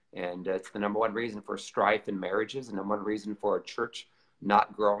marriage. And it's the number one reason for strife in marriages, the number one reason for a church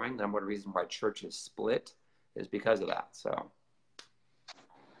not growing, the number one reason why churches split is because of that. So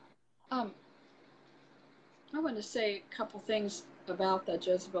I want to say a couple things about the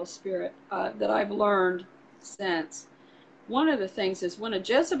Jezebel spirit that I've learned since. One of the things is when a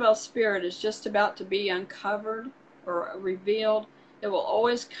Jezebel spirit is just about to be uncovered or revealed, it will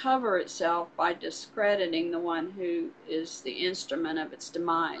always cover itself by discrediting the one who is the instrument of its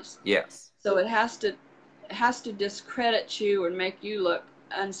demise. yes. So it has to discredit you and make you look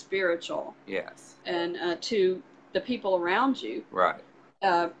unspiritual. Yes. And to the people around you. Right.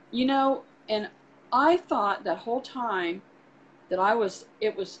 You know, and I thought that whole time that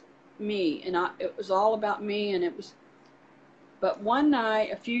it was me, and it was all about me, and it was. But one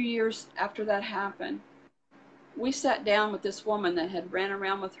night, a few years after that happened, we sat down with this woman that had ran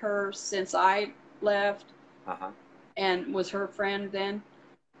around with her since I left, and was her friend then,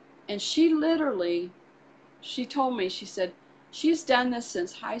 and she told me, she said, she's done this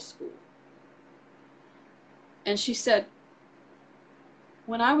since high school, and she said,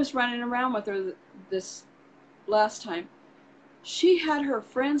 when I was running around with her this last time, she had her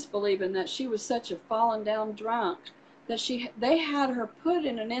friends believing that she was such a fallen down drunk that they had her put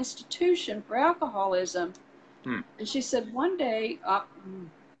in an institution for alcoholism. And she said one day, no,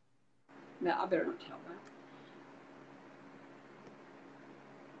 I better not tell that.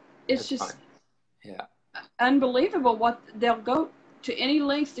 It's That's just unbelievable what they'll go to any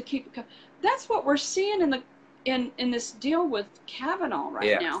lengths to keep it. That's what we're seeing in this deal with Kavanaugh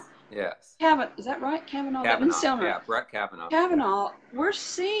now. Yes. Is that right? Kavanaugh? That didn't sound right. Yeah, Brett Kavanaugh. Kavanaugh, we're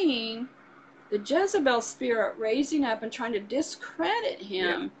seeing the Jezebel spirit raising up and trying to discredit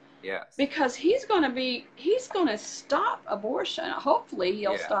him. Yes. Because he's going to stop abortion. Hopefully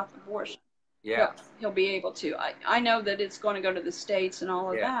he'll stop abortion. Yeah. He'll be able to. I know that it's going to go to the states and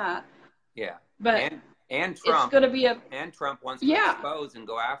all of that. Yeah. But and Trump, it's going to be and Trump wants to expose and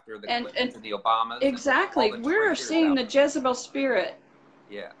go after the Clintons and the Obamas. Exactly. We're seeing the Jezebel spirit.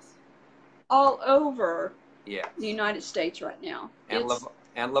 Yes. All over the United States right now. And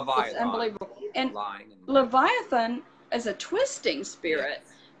Leviathan. It's unbelievable. And Leviathan is a twisting spirit.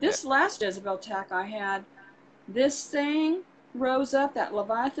 This last Jezebel attack I had, this thing rose up, that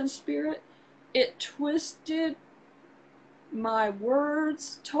Leviathan spirit. It twisted my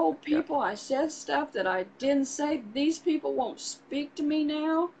words, told people I said stuff that I didn't say. These people won't speak to me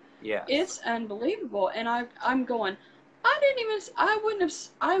now. Yes. It's unbelievable. And I'm going, I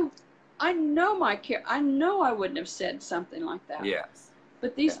know I wouldn't have said something like that. Yes.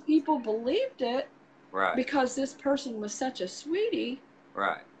 But these people believed it. Right. Because this person was such a sweetie.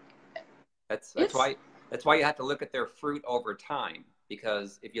 Right. That's why you have to look at their fruit over time.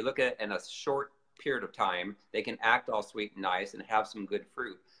 Because if you look at it in a short period of time, they can act all sweet and nice and have some good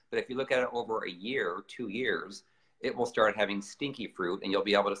fruit. But if you look at it over a year, 2 years, it will start having stinky fruit, and you'll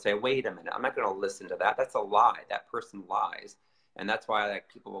be able to say, wait a minute, I'm not going to listen to that. That's a lie. That person lies. And that's why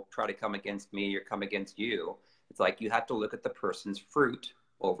people will try to come against me or come against you. It's like you have to look at the person's fruit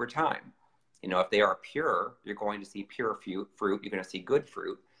over time. You know, if they are pure, you're going to see pure fruit. You're going to see good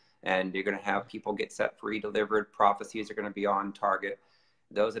fruit. And you're going to have people get set free, delivered. Prophecies are going to be on target.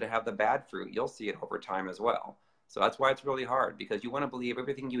 Those that have the bad fruit, you'll see it over time as well. So that's why it's really hard, because you want to believe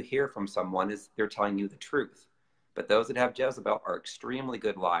everything you hear from someone is they're telling you the truth. But those that have Jezebel are extremely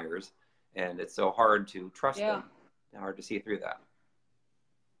good liars, and it's so hard to trust them. Hard to see through that.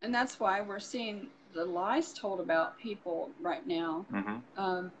 And that's why we're seeing the lies told about people right now.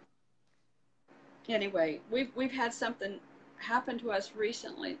 anyway, we've had something happen to us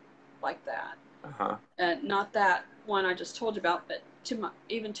recently like that. Uh-huh. Not that one I just told you about, but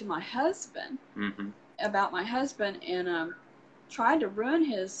even to my husband, about my husband, and tried to ruin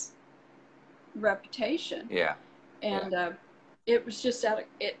his reputation. Yeah. And it was just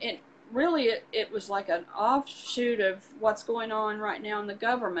it really it was like an offshoot of what's going on right now in the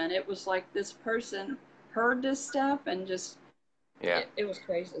government. It was like this person heard this stuff and just it was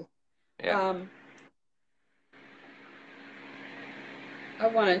crazy. Yeah. I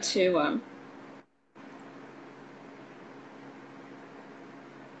wanted to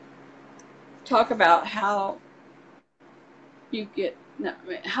talk about how you get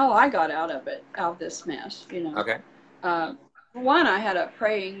how I got out of this mess. Okay. For one, I had a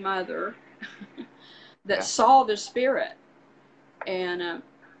praying mother that saw the spirit, and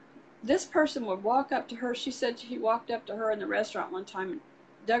this person would walk up to her. She said he walked up to her in the restaurant one time and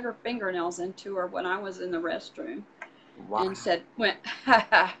dug her fingernails into her when I was in the restroom. Wow. And said, went, ha,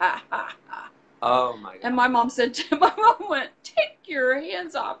 ha, ha, ha, ha. Oh, my God. And my mom said, my mom went, take your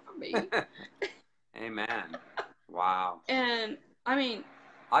hands off of me. Amen. Wow. And, I mean,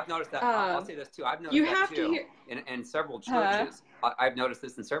 I've noticed that. I'll say this, too. I've noticed that, too, in several churches. I've noticed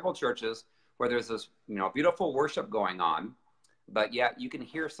this in several churches where there's this, beautiful worship going on, but yet you can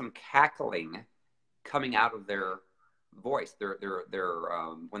hear some cackling coming out of their voice, their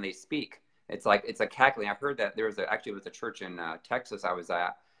when they speak. It's a cackling. I've heard that actually was a church in Texas I was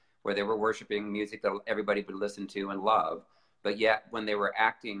at where they were worshiping music that everybody would listen to and love, but yet when they were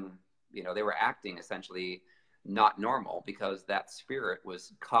acting, they were acting essentially not normal because that spirit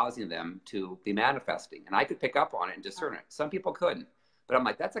was causing them to be manifesting. And I could pick up on it and discern it. Some people couldn't, but I'm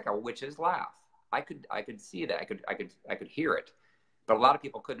like, that's like a witch's laugh. I could see that. I could hear it, but a lot of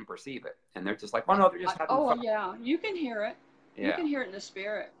people couldn't perceive it. And they're just like, oh no, they're just having fun. Oh yeah, you can hear it. Yeah. You can hear it in the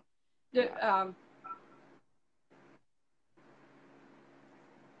spirit. I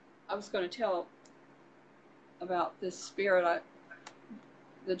was going to tell about this spirit,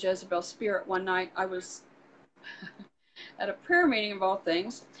 the Jezebel spirit. One night I was at a prayer meeting of all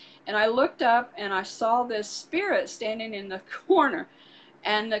things, and I looked up and I saw this spirit standing in the corner,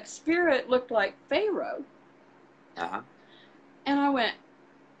 and the spirit looked like Pharaoh. And I went,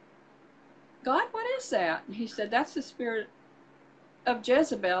 God, what is that? And he said, that's the spirit of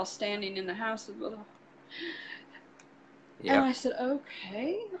Jezebel standing in the house of the Lord. Yep. And I said,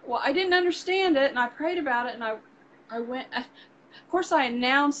 okay. Well, I didn't understand it, and I prayed about it, and I went. Of course, I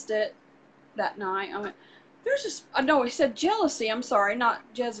announced it that night. I went, there's this. No, he said jealousy. I'm sorry, not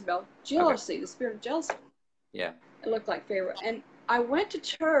Jezebel. Jealousy, the spirit of jealousy. Yeah. It looked like Pharaoh. And I went to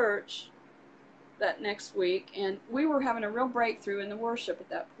church that next week, and we were having a real breakthrough in the worship at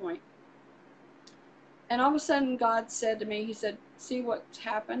that point. And all of a sudden, God said to me, he said, see what's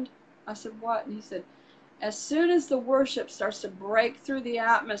happened? I said, what? And he said, as soon as the worship starts to break through the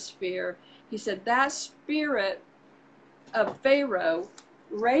atmosphere, he said, that spirit of Pharaoh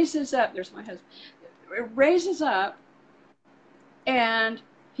raises up. There's my husband. It raises up, and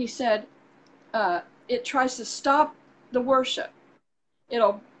he said, it tries to stop the worship.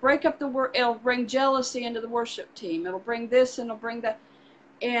 It'll break up the work. It'll bring jealousy into the worship team. It'll bring this and it'll bring that.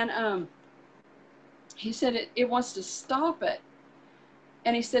 And he said it wants to stop it.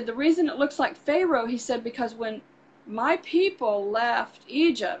 And he said the reason it looks like Pharaoh, he said, because when my people left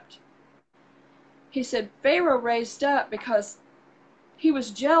Egypt, he said Pharaoh raised up because he was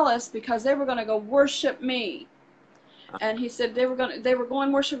jealous because they were going to go worship me. And he said they were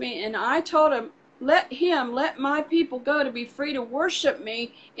going worship me, and I told him, let my people go to be free to worship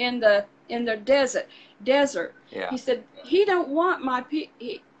me in the desert. Yeah. He said he don't want my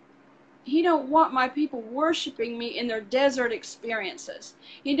people worshiping me in their desert experiences.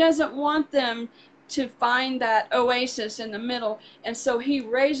 He doesn't want them to find that oasis in the middle, and so he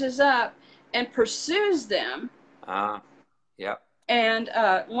raises up and pursues them. Yep. And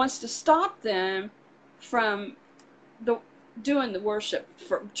wants to stop them from doing the worship,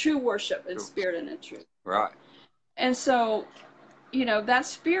 for true worship in spirit and in truth. Right. And so, that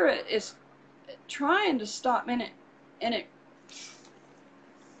spirit is trying to stop, and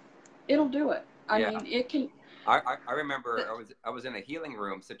it'll do it. I mean, it can. I remember I was in a healing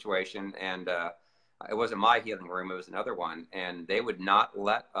room situation, and it wasn't my healing room; it was another one, and they would not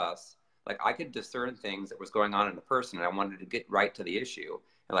let us. Like, I could discern things that was going on in the person, and I wanted to get right to the issue.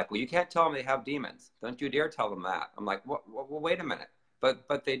 And like, well, you can't tell them they have demons. Don't you dare tell them that. I'm like, well, wait a minute.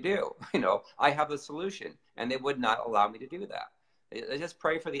 But they do. I have the solution, and they would not allow me to do that. They just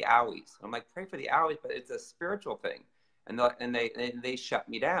pray for the owies. I'm like, pray for the owies, but it's a spiritual thing. And they shut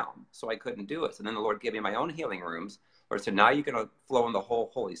me down, so I couldn't do it. So then the Lord gave me my own healing rooms. Lord said, now you're going to flow in the whole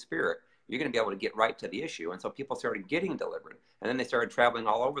Holy Spirit. you're going to be able to get right to the issue. And so people started getting delivered. And then they started traveling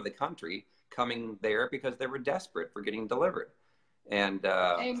all over the country, coming there because they were desperate for getting delivered. And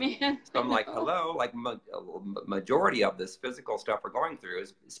Amen. so I'm like, hello, like majority of this physical stuff we're going through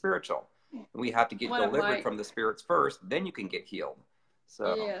is spiritual. And we have to get delivered from the spirits first, then you can get healed.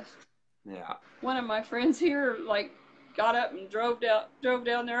 So, yes. Yeah. One of my friends here, like, got up and drove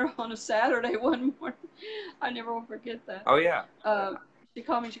down there on a Saturday one morning. I never will forget that. Oh, yeah. She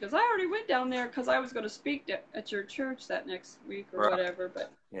called me. She goes, I already went down there because I was going to speak at your church that next week or whatever.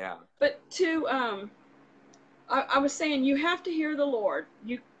 But yeah. But I was saying, you have to hear the Lord.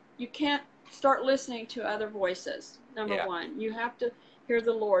 You can't start listening to other voices. Number one, you have to hear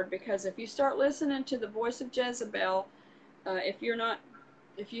the Lord, because if you start listening to the voice of Jezebel, if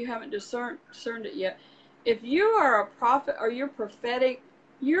you haven't discerned it yet, if you are a prophet or you're prophetic,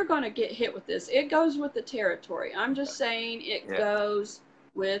 you're going to get hit with this. It goes with the territory. I'm just saying it goes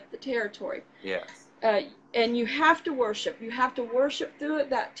with the territory. Yes. And you have to worship. You have to worship through it.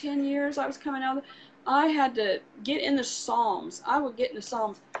 That 10 years I was coming out of it, I had to get in the Psalms. I would get in the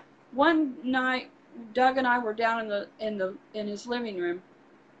Psalms. One night, Doug and I were down in his living room,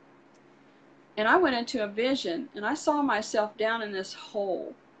 and I went into a vision, and I saw myself down in this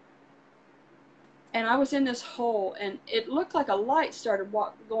hole. And I was in this hole, and it looked like a light started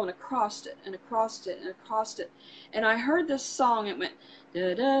going across it and across it and across it. And I heard this song. It went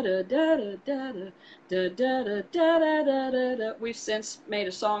da da da da da da da da da da da da da da. We've since made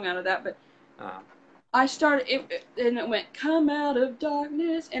a song out of that, but I started and it went, come out of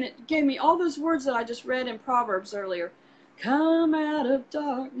darkness, and it gave me all those words that I just read in Proverbs earlier. Come out of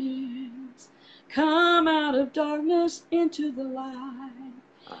darkness, come out of darkness into the light.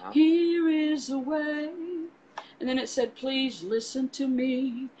 Here is the way. And then it said, please listen to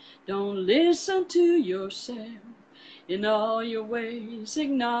me. Don't listen to yourself. In all your ways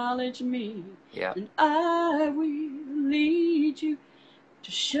acknowledge me. And I will lead you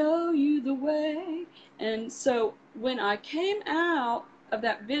to show you the way. And so when I came out of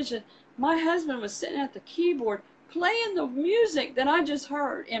that vision, my husband was sitting at the keyboard playing the music that I just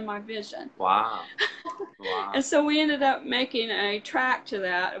heard in my vision. Wow. Wow. And so we ended up making a track to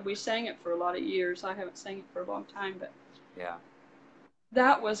that. We sang it for a lot of years. I haven't sang it for a long time, but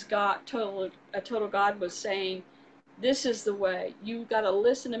that was God. Total God was saying, this is the way. You got to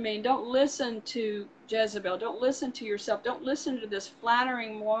listen to me. Don't listen to Jezebel. Don't listen to yourself. Don't listen to this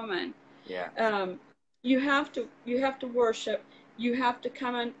flattering woman. You have to worship. You have to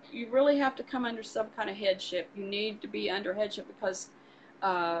come in. You really have to come under some kind of headship. You need to be under headship, because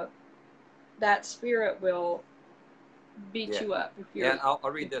that spirit will beat you up. If you're, I'll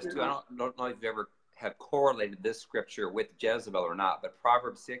read this too. I don't know if you ever have correlated this scripture with Jezebel or not, but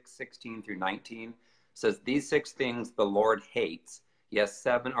Proverbs 6:16 through 19 says, these 6 things the Lord hates, yes,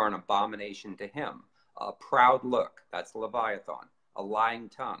 7 are an abomination to him. A proud look, that's Leviathan. A lying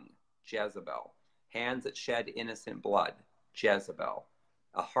tongue, Jezebel. Hands that shed innocent blood, Jezebel.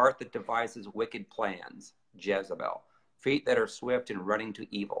 A heart that devises wicked plans, Jezebel. Feet that are swift in running to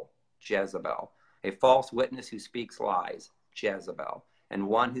evil, Jezebel. A false witness who speaks lies, Jezebel. And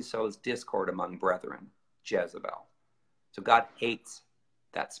one who sows discord among brethren, Jezebel. So God hates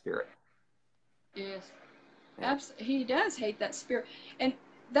that spirit. Yes, he does hate that spirit. And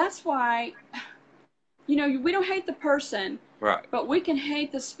that's why, we don't hate the person, but we can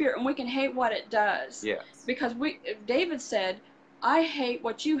hate the spirit, and we can hate what it does. Yes. Because David said, I hate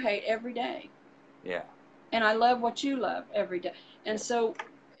what you hate every day. And I love what you love every day. And so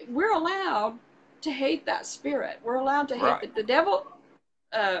we're allowed to hate that spirit. We're allowed to hate the devil.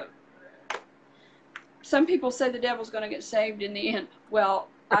 Some people say the devil's going to get saved in the end. Well,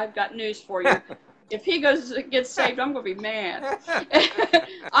 I've got news for you. If he gets saved, I'm going to be mad.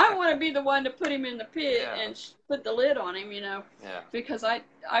 I want to be the one to put him in the pit and put the lid on him, because I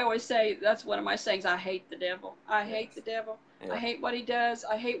always say, that's one of my sayings, I hate the devil. I hate the devil. I hate what he does.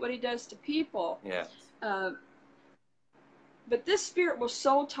 I hate what he does to people. But this spirit will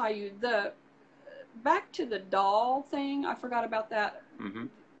soul tie you. Back to the doll thing, I forgot about that.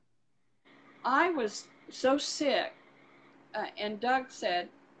 I was so sick, and Doug said,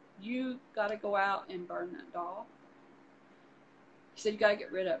 you got to go out and burn that doll. He said, you got to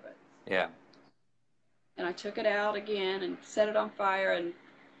get rid of it. And I took it out again and set it on fire and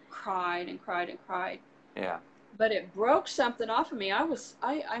cried and cried and cried. But it broke something off of me.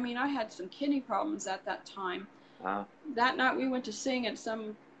 I had some kidney problems at that time. That night we went to sing at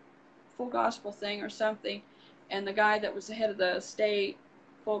some full gospel thing or something, and the guy that was the head of the state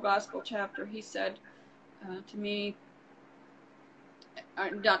full gospel chapter, he said to me,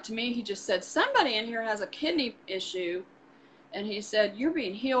 not to me, he just said, somebody in here has a kidney issue, And he said, you're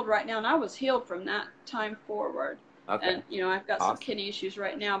being healed right now. And I was healed from that time forward. Okay. And, you know, I've got some Awesome. kidney issues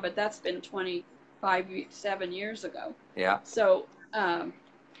right now, but that's been 7 years ago. Yeah. So,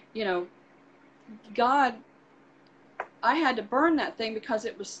 you know, God, I had to burn that thing because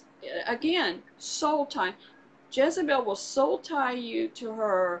it was, again, soul tie. Jezebel will soul tie you to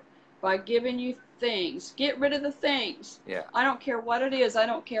her by giving you things. Get rid of the things. Yeah. I don't care what it is. I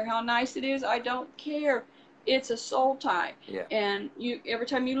don't care how nice it is. I don't care. It's a soul tie. Yeah. And you, every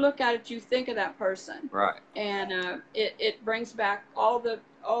time you look at it, you think of that person. Right. And it brings back all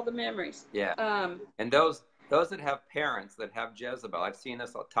the memories. Yeah. And those that have parents that have Jezebel, I've seen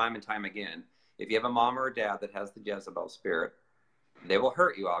this time and time again. If you have a mom or a dad that has the Jezebel spirit, they will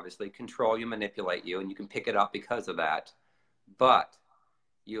hurt you, obviously, control you, manipulate you, and you can pick it up because of that. But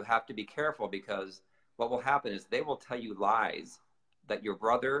you have to be careful, because what will happen is they will tell you lies that your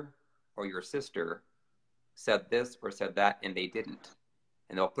brother or your sister said this or said that, and they didn't.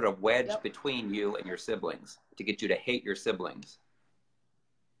 And they'll put a wedge between you and your siblings to get you to hate your siblings.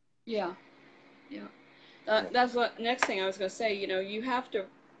 Yeah. Yeah. That's what next thing I was going to say. You know, you have to,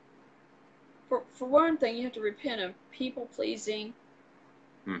 for one thing, you have to repent of people pleasing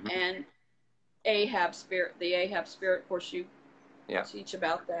and Ahab spirit. The Ahab spirit, of course, you teach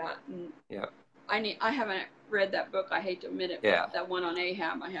about that. And I haven't read that book. I hate to admit it. Yeah. That one on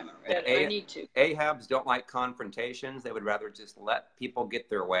Ahab, I haven't read it. I need to. Ahabs don't like confrontations. They would rather just let people get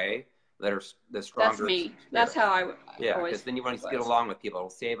their way that are the stronger. That's me. That's how I because then you want to get along with people. It'll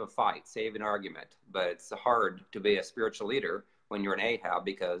save a fight, save an argument. But it's hard to be a spiritual leader when you're an Ahab,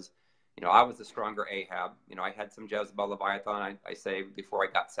 because, you know, I was a stronger Ahab. You know, I had some Jezebel Leviathan, I saved before I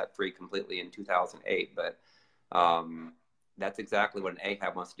got set free completely in 2008. But that's exactly what an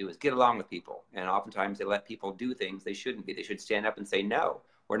Ahab wants to do, is get along with people. And oftentimes they let people do things they shouldn't be. They should stand up and say, no,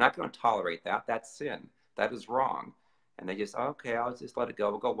 we're not going to tolerate that. That's sin. That is wrong. And they just, okay, I'll just let it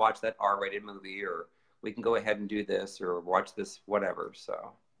go. We'll go watch that R-rated movie, or we can go ahead and do this, or watch this, whatever.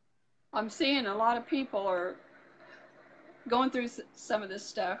 So I'm seeing a lot of people are going through some of this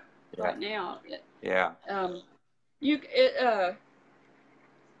stuff right now. The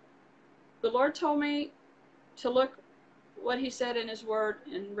Lord told me to look what he said in his word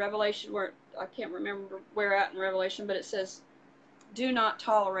in Revelation, where I can't remember where at in Revelation, but it says, do not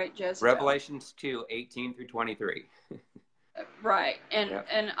tolerate Jezebel. Revelations 2:18-23. Right. And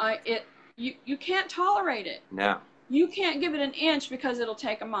you can't tolerate it. No. You can't give it an inch, because it'll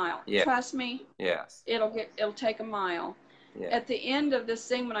take a mile. Yeah. Trust me. Yes. It'll take a mile. Yeah. At the end of this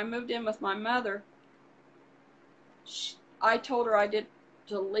thing, when I moved in with my mother, I told her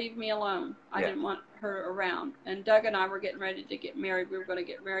to leave me alone. I didn't want her around. And Doug and I were getting ready to get married. We were going to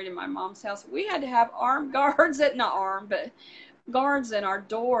get married in my mom's house. We had to have armed guards, guards in our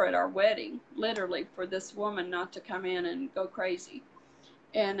door at our wedding, literally, for this woman not to come in and go crazy.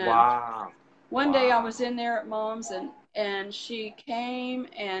 And one day I was in there at Mom's, and she came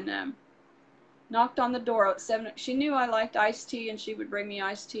and knocked on the door at 7. She knew I liked iced tea, and she would bring me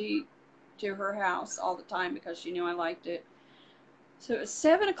iced tea to her house all the time because she knew I liked it. So it was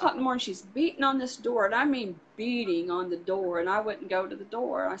 7 o'clock in the morning. She's beating on this door, and I mean beating on the door, and I wouldn't go to the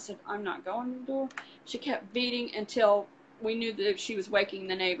door. I said, I'm not going to the door. She kept beating until we knew that she was waking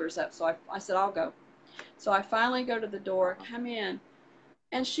the neighbors up. So I said, I'll go. So I finally go to the door, come in,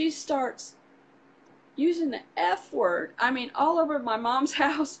 and she starts using the F word. I mean, all over my mom's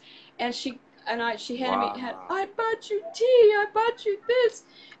house. And she handed me, I bought you tea, I bought you this.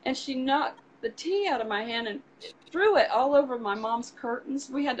 And she knocked the tea out of my hand and threw it all over my mom's curtains.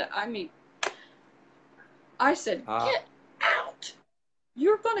 We had to, I said, get out.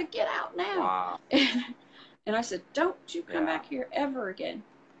 You're going to get out now. Wow. And I said, don't you come back here ever again,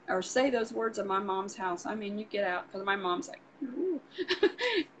 or say those words in my mom's house. I mean, you get out, because my mom's like, ooh.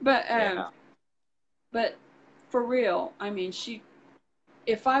 But for real, I mean,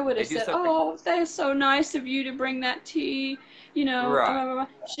 if I would have said, oh, that's so nice of you to bring that tea, you know, blah, blah, blah,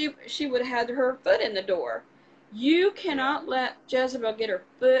 she would have had her foot in the door. You cannot let Jezebel get her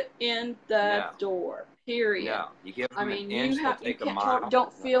foot in the door. Period. No, you give them an inch, you can't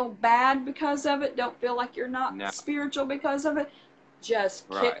don't feel bad because of it. Don't feel like you're not spiritual because of it. Just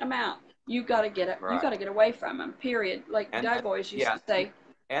kick them out. You got to get it. You got to get away from them. Period. Like Doug boys used to say.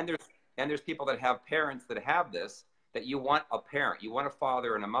 And there's people that have parents that have this, that you want a parent, you want a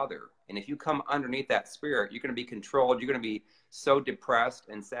father and a mother, and if you come underneath that spirit, you're going to be controlled. You're going to be so depressed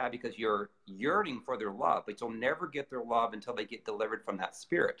and sad because you're yearning for their love, but you'll never get their love until they get delivered from that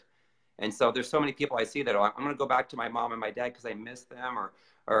spirit. And so there's so many people I see that I'm going to go back to my mom and my dad because I miss them, or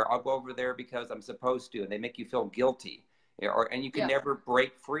I'll go over there because I'm supposed to, and they make you feel guilty. And you can never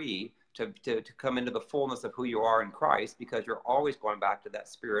break free to come into the fullness of who you are in Christ, because you're always going back to that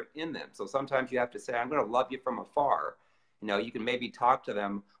spirit in them. So sometimes you have to say, I'm going to love you from afar. You know, you can maybe talk to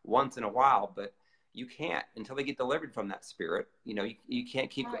them once in a while, but you can't until they get delivered from that spirit. You know, you can't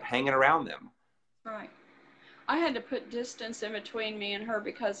keep hanging around them. Right. I had to put distance in between me and her,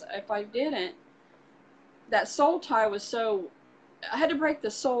 because if I didn't, that soul tie was so, I had to break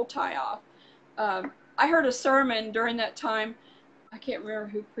the soul tie off. I heard a sermon during that time. I can't remember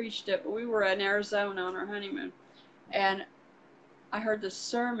who preached it, but we were in Arizona on our honeymoon. And I heard this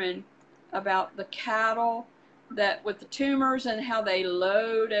sermon about the cattle that with the tumors and how they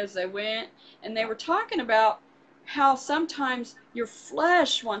load as they went. And they were talking about how sometimes your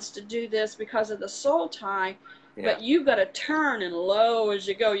flesh wants to do this because of the soul tie, but you got to turn and low as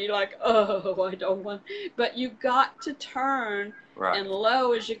you go. You're like, oh, I don't want, but you got to turn and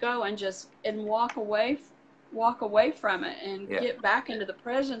low as you go, and just walk away from it, and get back into the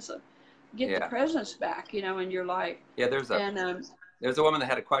presence of, get the presence back, you know, in your life. There's a woman that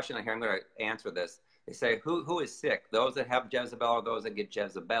had a question here. I'm going to answer this. They say, who is sick? Those that have Jezebel, or those that get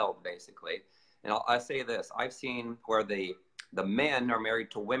Jezebeled, basically. And I'll say this. I've seen where the men are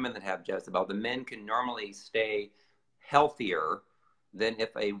married to women that have Jezebel. The men can normally stay healthier than if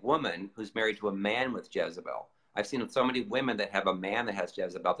a woman who's married to a man with Jezebel. I've seen so many women that have a man that has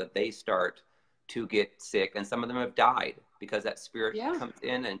Jezebel that they start to get sick, and some of them have died because that spirit comes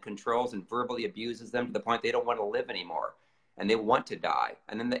in and controls and verbally abuses them to the point they don't want to live anymore, and they want to die,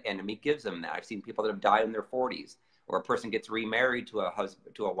 and then the enemy gives them that. I've seen people that have died in their 40s, or a person gets remarried to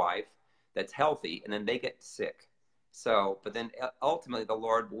a wife that's healthy, and then they get sick. So, but then ultimately the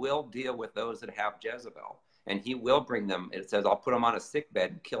Lord will deal with those that have Jezebel, and he will bring them. It says, I'll put them on a sick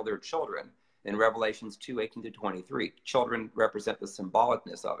bed and kill their children in Revelations 2:18-23. Children represent the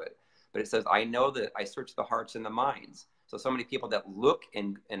symbolicness of it. But it says, I know that I search the hearts and the minds. So many people that look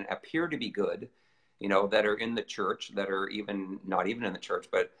and appear to be good, you know, that are in the church, that are even not even in the church,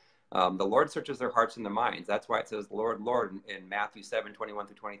 but the Lord searches their hearts and their minds. That's why it says, Lord, Lord, in Matthew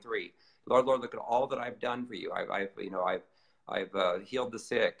 7:21-23. Lord, Lord, look at all that I've done for you. I've healed the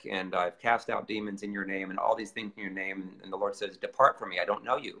sick, and I've cast out demons in your name, and all these things in your name. And the Lord says, depart from me. I don't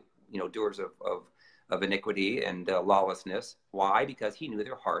know you, you know, doers of iniquity and lawlessness. Why? Because he knew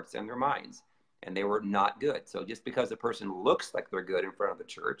their hearts and their minds, and they were not good. So just because a person looks like they're good in front of the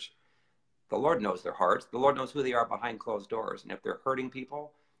church, the Lord knows their hearts. The Lord knows who they are behind closed doors. And if they're hurting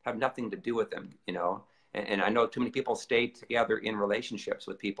people, have nothing to do with them, you know. And I know too many people stay together in relationships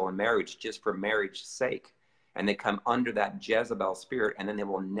with people in marriage just for marriage's sake. And they come under that Jezebel spirit, and then they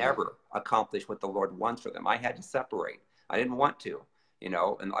will never accomplish what the Lord wants for them. I had to separate. I didn't want to, you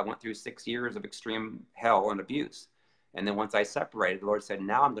know, and I went through 6 years of extreme hell and abuse. And then once I separated, the Lord said,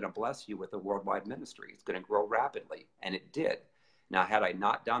 now I'm going to bless you with a worldwide ministry. It's going to grow rapidly. And it did. Now, had I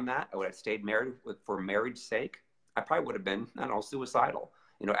not done that, I would have stayed married for marriage's sake. I probably would have been, I don't know, suicidal,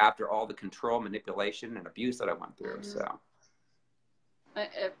 you know, after all the control, manipulation, and abuse that I went through. So,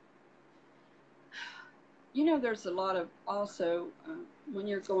 you know, there's a lot of also, when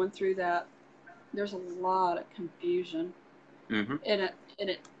you're going through that, there's a lot of confusion. And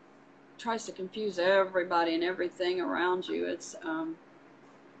it tries to confuse everybody and everything around you. It's oh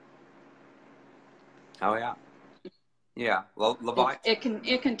yeah, yeah. Well, it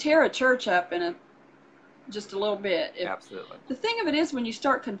can tear a church up in just a little bit. Absolutely. The thing of it is, when you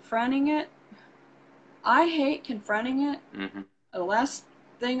start confronting it, I hate confronting it. The last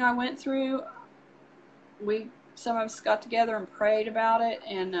thing I went through, some of us got together and prayed about it,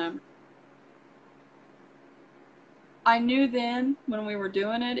 and I knew then when we were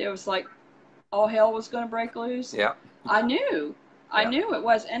doing it, it was like all hell was going to break loose. Yeah. I knew it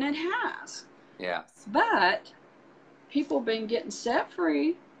was, and it has. Yes. But people have been getting set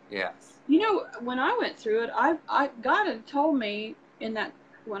free. Yes. You know, when I went through it, God had told me in that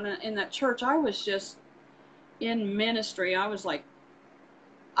church, I was just in ministry. I was like,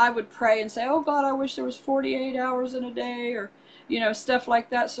 I would pray and say, oh God, I wish there was 48 hours in a day, or, you know, stuff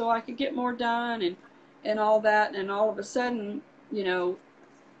like that, so I could get more done and all that. And all of a sudden, you know,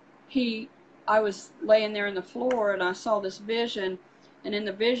 I was laying there on the floor, and I saw this vision, and in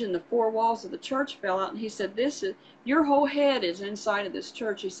the vision, the 4 walls of the church fell out, and he said, your whole head is inside of this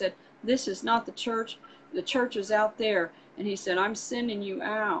church. He said, this is not the church is out there. And he said, I'm sending you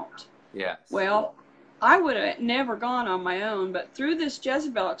out. Yes. Well, I would have never gone on my own, but through this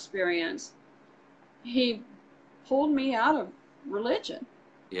Jezebel experience, he pulled me out of religion.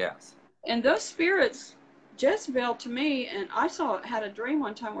 Yes. And those spirits, Jezebel to me, and I had a dream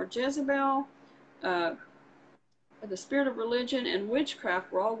one time where Jezebel, the spirit of religion, and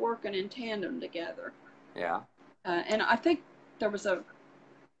witchcraft were all working in tandem together. Yeah. And I think there was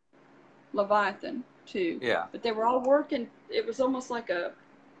Leviathan too. Yeah. But they were all working. It was almost like a,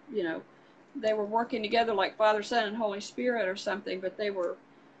 you know, they were working together like Father, Son, and Holy Spirit or something. But they were,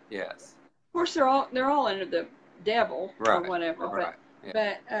 Yes. of course, they're all under the devil or Right. whatever. Right.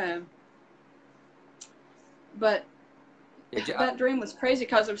 Yeah. But Yeah. that dream was crazy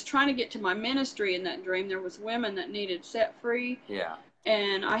because I was trying to get to my ministry in that dream. There was women that needed set free, Yeah.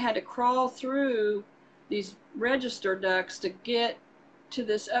 and I had to crawl through these register ducts to get to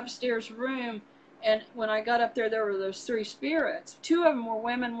this upstairs room. And when I got up there, there were those three spirits. Two of them were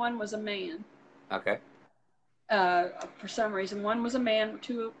women, one was a man. Okay. For some reason, one was a man,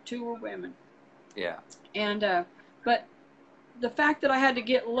 two were women. Yeah. And but the fact that I had to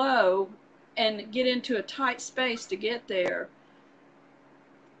get low and get into a tight space to get there,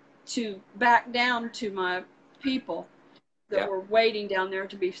 to back down to my people that were waiting down there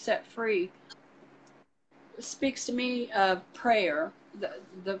to be set free, speaks to me of prayer.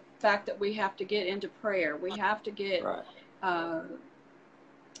 The fact that we have to get into prayer, we have to get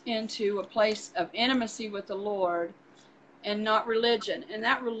into a place of intimacy with the Lord, and not religion. And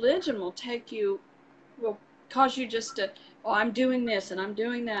that religion will cause you just to, oh, I'm doing this and I'm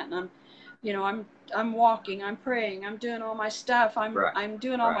doing that, and I'm walking, I'm praying, I'm doing all my stuff, I'm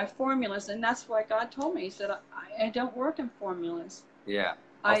doing all my formulas. And that's why God told me, he said, I don't work in formulas. Yeah.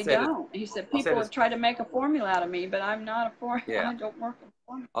 I don't. He said, people have tried to make a formula out of me, but I'm not a formula. Yeah. I don't work in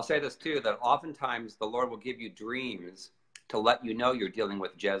formula. I'll say this too, that oftentimes the Lord will give you dreams to let you know you're dealing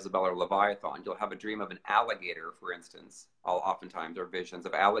with Jezebel or Leviathan. You'll have a dream of an alligator, for instance. Oftentimes there are visions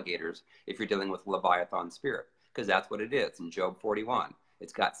of alligators if you're dealing with Leviathan spirit, because that's what it is in Job 41.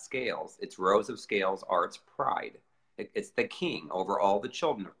 It's got scales. Its rows of scales are its pride. It's the king over all the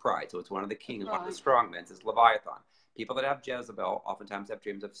children of pride. So it's one of the kings, one of the strong men is Leviathan. People that have Jezebel oftentimes have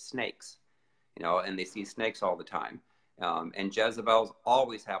dreams of snakes, and they see snakes all the time. And Jezebels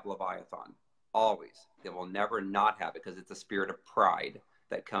always have Leviathan, always. They will never not have it because it's a spirit of pride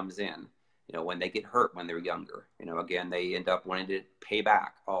that comes in, when they get hurt when they're younger. Again, they end up wanting to pay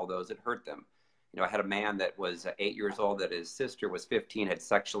back all those that hurt them. I had a man that was 8 years old that his sister was 15, had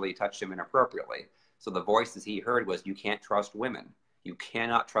sexually touched him inappropriately. So the voices he heard was, you can't trust women. You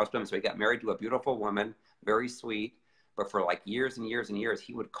cannot trust women. So he got married to a beautiful woman, very sweet. But for like years and years and years,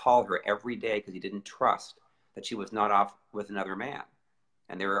 he would call her every day because he didn't trust that she was not off with another man.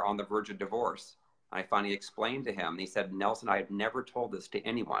 And they were on the verge of divorce. I finally explained to him, and he said, Nelson, I have never told this to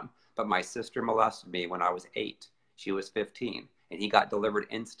anyone, but my sister molested me when I was 8. She was 15, and he got delivered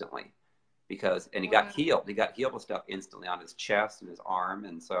instantly and he got healed. He got healed with stuff instantly on his chest and his arm.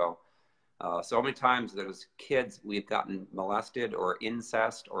 And so many times those kids, we've gotten molested or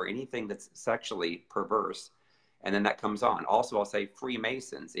incest or anything that's sexually perverse. And then that comes on. Also, I'll say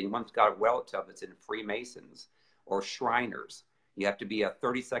Freemasons. Anyone's got a relative that's in Freemasons or Shriners. You have to be a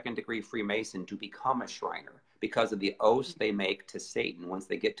 32nd degree Freemason to become a Shriner because of the oaths they make to Satan once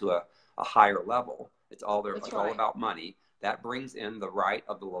they get to a higher level. It's all about money. That brings in the right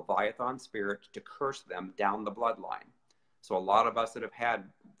of the Leviathan spirit to curse them down the bloodline. So a lot of us that have had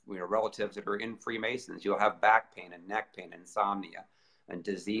relatives that are in Freemasons, you'll have back pain and neck pain, insomnia, and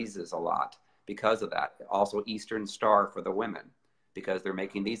diseases a lot because of that. Also Eastern Star for the women, because they're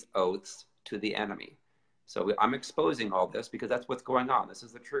making these oaths to the enemy. So I'm exposing all this because that's what's going on. This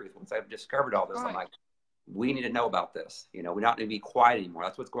is the truth. Once I've discovered all this, I'm like, we need to know about this. We don't need to be quiet anymore.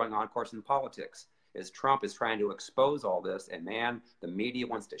 That's what's going on, of course, in politics, is Trump is trying to expose all this. And man, the media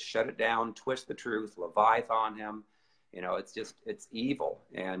wants to shut it down, twist the truth, Leviathan him. It's evil.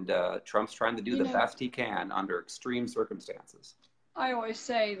 And Trump's trying to do the best he can under extreme circumstances. I always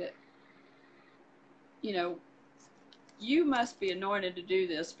say that, you must be anointed to do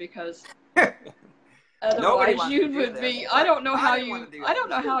this, because otherwise you would be, I don't know how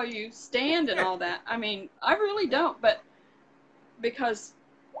you stand and all that. I mean, I really don't, but because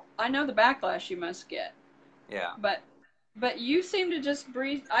I know the backlash you must get. Yeah. But you seem to just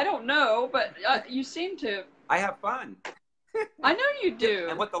breathe. I don't know, but you seem to. I have fun. I know you do.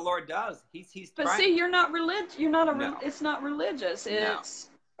 And what the Lord does, he's But trying. See, you're not religious. It's not religious. It's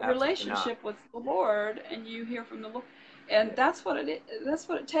a relationship with the Lord, and you hear from the Lord. And that's what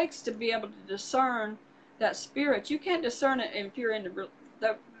it takes to be able to discern that spirit. You can't discern it if you're in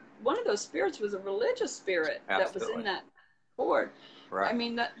one of those spirits was a religious spirit. Absolutely. That was in that cord. Right. I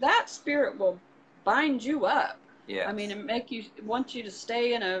mean, that spirit will bind you up. Yes. I mean, and want you to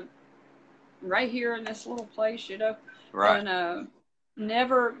stay right here in this little place, right. And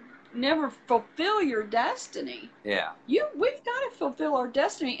never fulfill your destiny. Yeah. We've got to fulfill our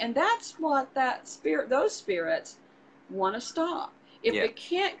destiny, and that's what those spirits want to stop. If it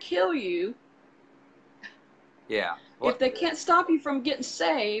can't kill you, Yeah. If Well, they can't stop you from getting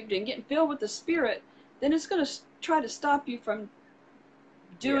saved and getting filled with the Spirit, then it's going to try to stop you from yeah.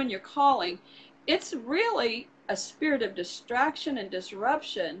 doing your calling. It's really a spirit of distraction and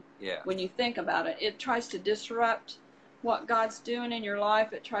disruption Yes. when you think about it. It tries to disrupt what God's doing in your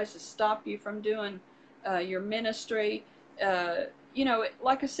life. It tries to stop you from doing your ministry. You know,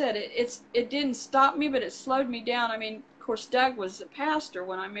 like I said, it didn't stop me, but it slowed me down. I mean, of course, Doug was a pastor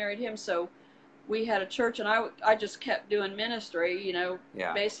when I married him, so we had a church, and I just kept doing ministry, you know,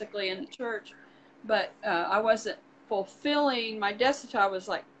 Yeah. basically in the church. But I wasn't fulfilling my destiny. I was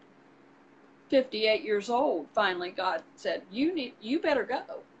like 58 years old. Finally, God said, you better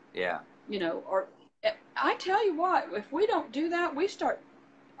go. Yeah. You know, or I tell you what, if we don't do that,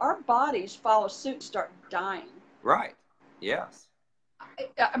 our bodies follow suit and start dying. Right. Yes.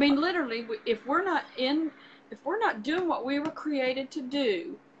 I mean, literally, if we're not doing what we were created to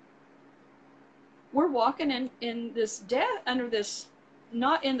do, we're walking in this death, under this,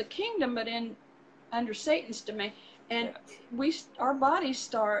 not in the kingdom, but under Satan's domain, and our bodies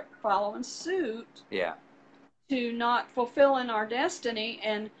start following suit. Yeah. To not fulfilling our destiny,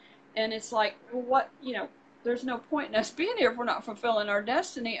 and it's like, well, what, you know, there's no point in us being here if we're not fulfilling our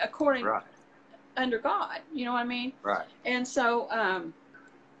destiny according under God. You know what I mean? Right. And so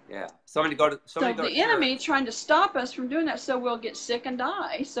yeah. Somebody go to the enemy trying to stop us from doing that, so we'll get sick and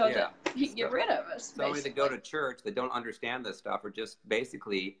die, so that he can get rid of us. So many that go to church that don't understand this stuff are just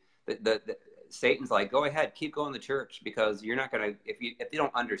basically the Satan's like, go ahead, keep going to church, because you're not gonna, if they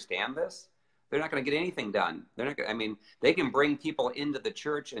don't understand this, they're not going to get anything done. They're not gonna, I mean, they can bring people into the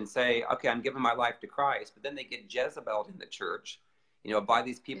church and say, okay, I'm giving my life to Christ, but then they get Jezebel in the church, you know, by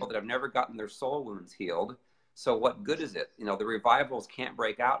these people that have never gotten their soul wounds healed. So what good is it? You know, the revivals can't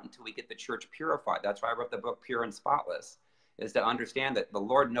break out until we get the church purified. That's why I wrote the book Pure and Spotless, is to understand that the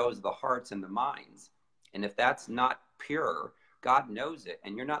Lord knows the hearts and the minds. And if that's not pure, God knows it,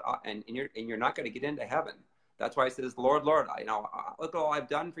 and you're not, and you're not going to get into heaven. That's why he says, Lord, Lord, look at all I've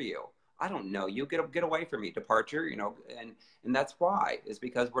done for you. I don't know you. Get away from me, departure. You know, and that's why, is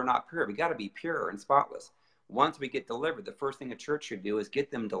because we're not pure. We got to be pure and spotless. Once we get delivered, the first thing a church should do is get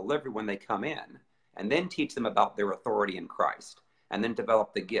them delivered when they come in, and then teach them about their authority in Christ, and then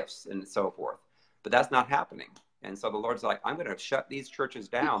develop the gifts and so forth. But that's not happening. And so the Lord's like, I'm going to shut these churches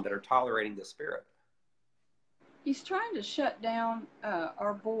down that are tolerating the Spirit. He's trying to shut down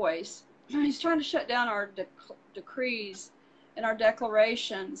our voice. He's trying to shut down our decrees and our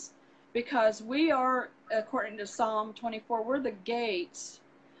declarations, because we are, according to Psalm 24, we're the gates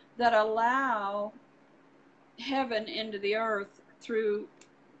that allow heaven into the earth through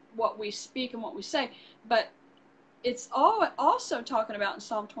what we speak and what we say. But it's also talking about in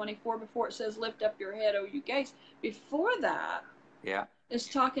Psalm 24, before it says, lift up your head, O you gates. Before that, it's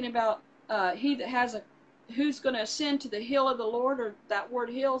talking about he that has who's going to ascend to the hill of the Lord, or that word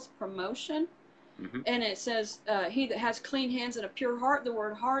hill is promotion. Mm-hmm. And it says, he that has clean hands and a pure heart. The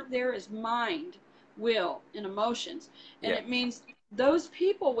word heart there is mind, will, and emotions. And it means those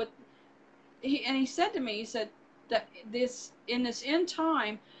people with, he said to me, he said that in this end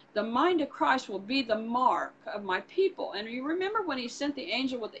time, the mind of Christ will be the mark of my people. And you remember when he sent the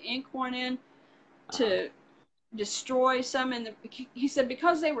angel with the inkhorn in to destroy some, and he said,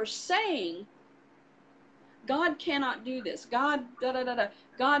 because they were saying, God cannot do this, God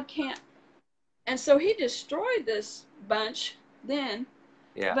God can't. And so he destroyed this bunch then.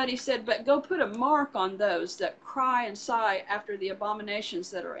 But he said, but go put a mark on those that cry and sigh after the abominations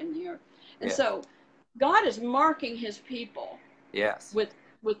that are in the earth. And so God is marking his people.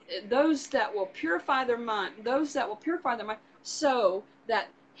 With those that will purify their mind, so that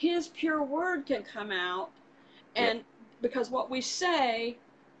his pure word can come out. And because what we say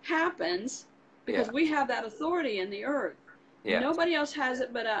happens, because we have that authority in the earth. Nobody else has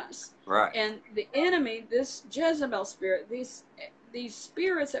it but us. And the enemy, this Jezebel spirit, these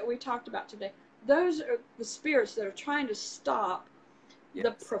spirits that we talked about today, those are the spirits that are trying to stop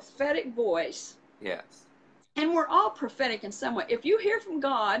the prophetic voice. And we're all prophetic in some way. If you hear from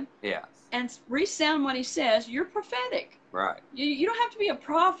God and resound what he says, you're prophetic. You don't have to be a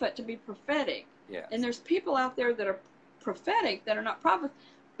prophet to be prophetic. And there's people out there that are prophetic that are not prophets.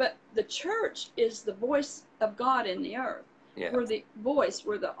 But the church is the voice of God in the earth. We're the voice,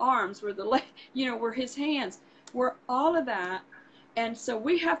 we're the arms, we're the leg, we're his hands. We're all of that. And so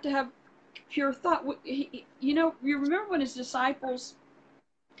we have to have pure thought. You remember when his disciples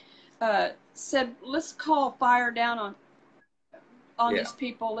said, let's call fire down on these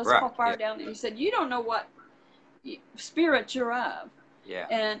people. Let's call fire down. And he said, you don't know what spirit you're of.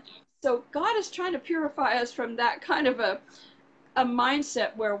 And so God is trying to purify us from that kind of a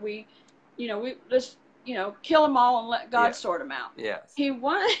mindset where we you know, kill them all and let God Yes. sort them out. Yes. He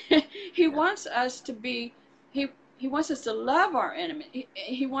wants he wants us to be he wants us to love our enemy.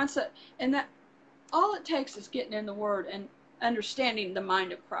 He wants it, and that all it takes is getting in the Word and understanding the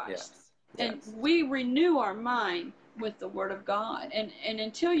mind of Christ. Yes. And Yes. we renew our mind with the Word of God. And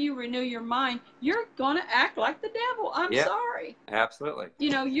until you renew your mind, you're going to act like the devil. I'm Yeah. sorry. Absolutely. You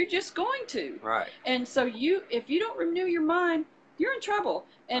know, you're just going to. Right. And so if you don't renew your mind, you're in trouble.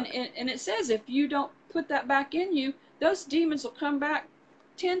 And, Right. and it says if you don't put that back in you, those demons will come back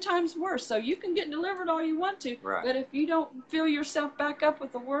 10 times worse. So you can get delivered all you want to, Right. but if you don't fill yourself back up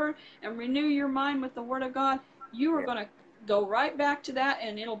with the Word and renew your mind with the Word of God, you are going to go right back to that,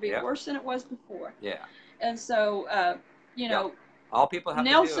 and it'll be worse than it was before. Yeah. And so, you know, all people have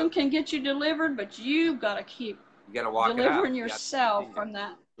Nelson to do, can get you delivered, but you've got to keep you got to walk delivering it out. yourself from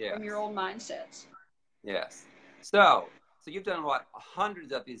that, Yes. from your old mindsets. Yes. So you've done what,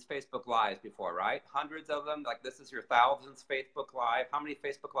 hundreds of these Facebook Lives before, right? Hundreds of them. Like this is your thousandth Facebook Live. How many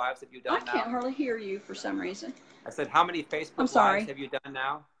Facebook Lives have you done now? I can't hardly hear you for some reason. I said, how many Facebook I'm sorry. Lives have you done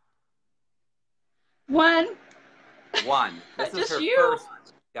now? One. This is her first,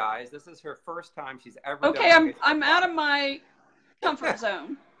 guys. This is her first time she's ever done. Okay, I'm out of my comfort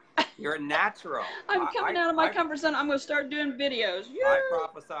zone. You're a natural. I'm coming out of my comfort zone. I'm going to start doing videos. I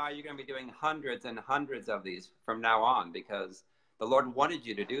prophesy you're going to be doing hundreds and hundreds of these from now on, because the Lord wanted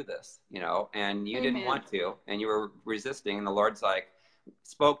you to do this, you know, and you didn't want to, and you were resisting. And the Lord's like,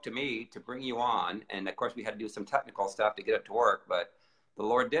 spoke to me to bring you on. And of course we had to do some technical stuff to get it to work, but the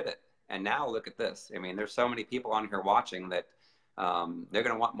Lord did it. And now look at this. I mean, there's so many people on here watching that they're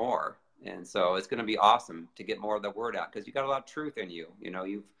going to want more. And so it's going to be awesome to get more of the word out, because you got a lot of truth in you. You know,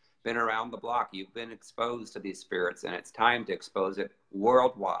 you've been around the block, you've been exposed to these spirits, and it's time to expose it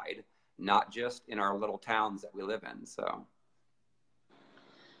worldwide, not just in our little towns that we live in. So,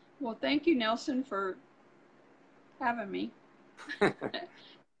 well, thank you, Nelson, for having me.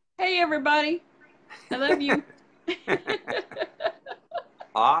 Hey, everybody, I love you.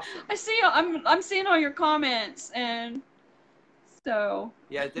 Awesome. I'm seeing all your comments, and so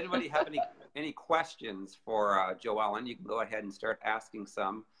yeah. Does anybody have any questions for Joellen? You can go ahead and start asking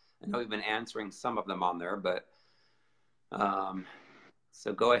some. I know we've been answering some of them on there, but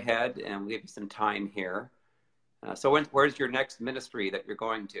so go ahead, and we'll give you some time here. So where's your next ministry that you're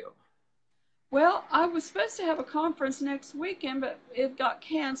going to? Well, I was supposed to have a conference next weekend, but it got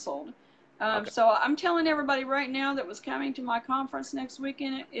canceled. Okay. So I'm telling everybody right now that was coming to my conference next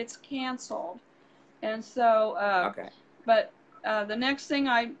weekend, it's canceled. And so, okay. But the next thing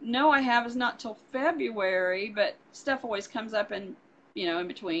I know I have is not till February, but stuff always comes up in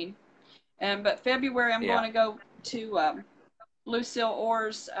between. But February I'm going to go to Lucille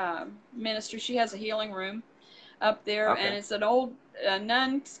Orr's ministry. She has a healing room up there, and it's an old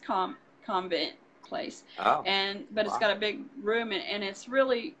nuns convent place. Oh. But it's got a big room, and it's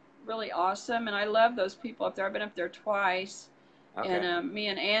really, really awesome. And I love those people up there. I've been up there twice. Okay. And me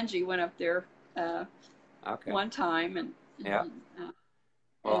and Angie went up there one time, and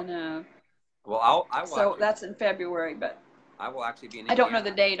well, I will. So that's in February, but I will actually be in Indiana. I don't know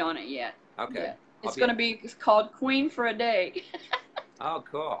the date on it yet. Okay. Yeah. It's going to be called Queen for a Day. Oh,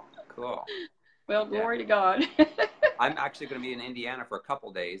 cool. Cool. Well, glory to God. I'm actually going to be in Indiana for a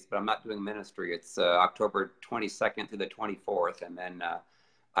couple days, but I'm not doing ministry. It's October 22nd through the 24th, and then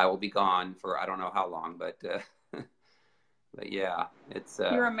I will be gone for I don't know how long, but yeah, it's.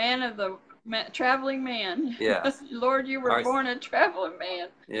 You're a man of the traveling man. Yes. Lord, you were born a traveling man.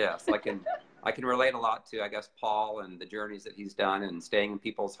 Yes, I can relate a lot to, I guess, Paul and the journeys that he's done, and staying in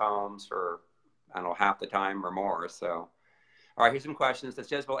people's homes for, I don't know, half the time or more. So, all right, here's some questions. Does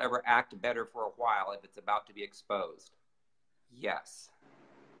Jezebel ever act better for a while if it's about to be exposed? Yes,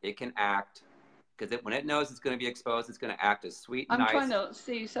 it can act, because when it knows it's going to be exposed, it's going to act as sweet and nice. I'm trying to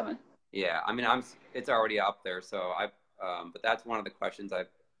see something. Yeah, I mean, it's already up there. So but that's one of the questions I've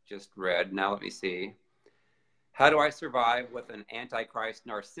just read. Now let me see. How do I survive with an antichrist,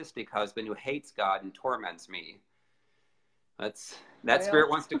 narcissistic husband who hates God and torments me? That spirit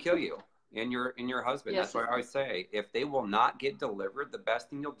wants to kill you and your husband. Yes. That's what I always say. If they will not get delivered, the best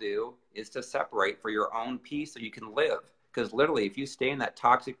thing you'll do is to separate for your own peace so you can live. Because literally, if you stay in that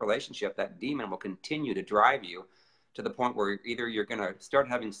toxic relationship, that demon will continue to drive you to the point where either you're going to start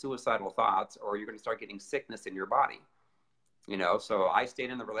having suicidal thoughts or you're going to start getting sickness in your body. So I stayed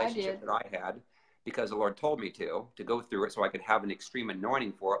in the relationship that I had because the Lord told me to go through it so I could have an extreme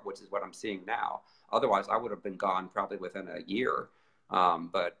anointing for it, which is what I'm seeing now. Otherwise, I would have been gone probably within a year.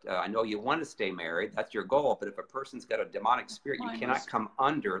 But I know you want to stay married. That's your goal. But if a person's got a demonic spirit, you cannot come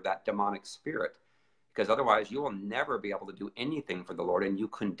under that demonic spirit, because otherwise you will never be able to do anything for the Lord, and you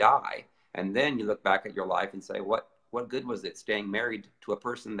can die. And then you look back at your life and say, what good was it staying married to a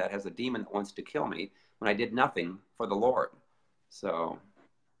person that has a demon that wants to kill me when I did nothing for the Lord? So.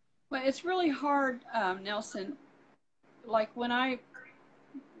 Well, it's really hard, Nelson. Like when I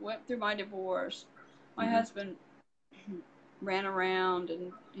went through my divorce, my Mm-hmm. husband ran around,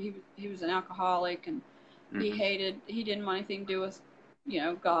 and he was an alcoholic, and Mm-hmm. he didn't want anything to do with,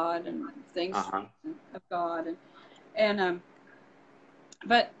 God and things Uh-huh. of God, and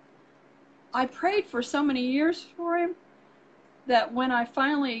but I prayed for so many years for him that when I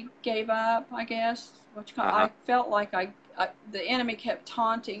finally gave up, I guess, Uh-huh. I felt like the enemy kept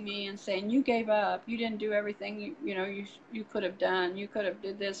taunting me and saying, "You gave up. You didn't do everything you could have done. You could have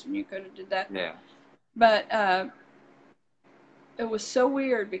did this and you could have did that." Yeah. But it was so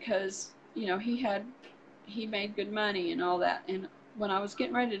weird because he made good money and all that, and when I was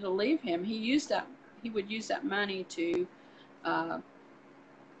getting ready to leave him, he would use that money to uh,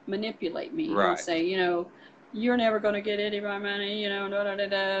 manipulate me. He would Right. say, "You're never going to get any of my money," da da da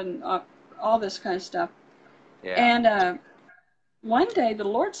da, and all this kind of stuff. Yeah. And one day the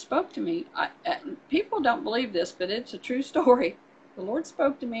Lord spoke to me. People don't believe this, but it's a true story. The Lord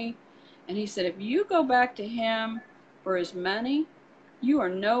spoke to me, and He said, "If you go back to Him for His money, you are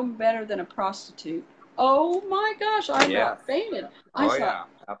no better than a prostitute." Oh my gosh, I Yes. about fainted. I Oh thought, yeah.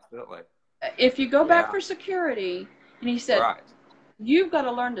 Absolutely. if you go back Yeah. for security, and He said, Right. "You've got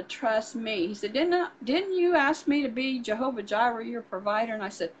to learn to trust me." He said, didn't you ask me to be Jehovah Jireh, your provider? And I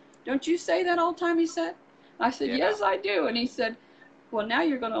said, "Don't you say that all the time?" He said. I said, Yeah. "Yes, I do." And he said, "Well, now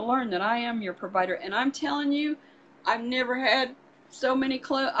you're going to learn that I am your provider." And I'm telling you, I've never had so many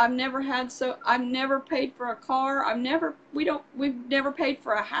clothes. I've never paid for a car. We've never paid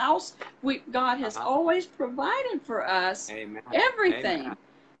for a house. God has Uh-huh. always provided for us Amen. Amen. everything.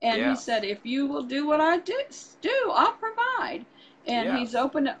 And he Yes. said, "If you will do what I do, I'll provide." And he's Yes.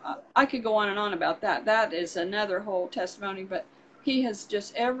 open. I could go on and on about that. That is another whole testimony. But he has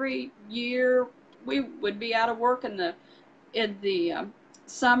just every year we would be out of work in the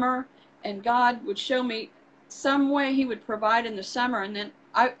summer, and God would show me some way He would provide in the summer, and then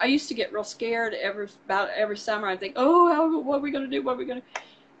I used to get real scared about every summer. I think, "Oh, what are we going to do? What are we going to?"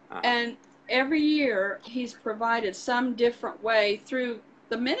 Uh-huh. And every year He's provided some different way through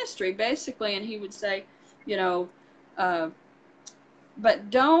the ministry, basically. And He would say, you know, uh, but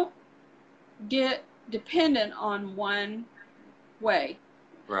don't get dependent on one way.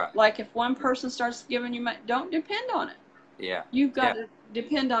 Right. Like if one person starts giving you money, don't depend on it. Yeah. You've got Yeah. to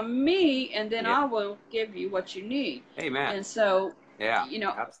depend on me, and then Yeah. I will give you what you need. Amen. And so, Yeah.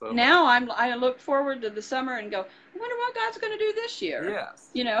 Absolutely. now I look forward to the summer and go, "I wonder what God's going to do this year."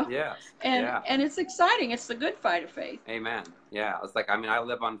 Yes. You know, Yes. and Yeah. and it's exciting. It's the good fight of faith. Amen. Yeah. It's like, I mean, I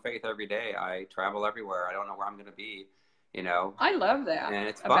live on faith every day. I travel everywhere. I don't know where I'm going to be, you know, I love that and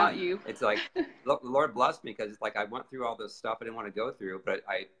it's about fun. you. It's like, look, the Lord blessed me because it's like I went through all this stuff I didn't want to go through, but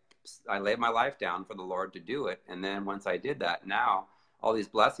I laid my life down for the Lord to do it. And then once I did that, now all these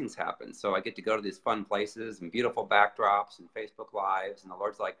blessings happen. So I get to go to these fun places and beautiful backdrops and Facebook Lives. And the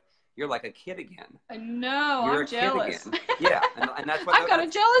Lord's like, "You're like a kid again. I know. You're I'm a kid jealous. again." Yeah. And that's what I've got a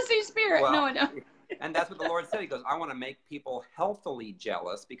jealousy spirit. No, well, I don't. and that's what the Lord said. He goes, "I want to make people healthily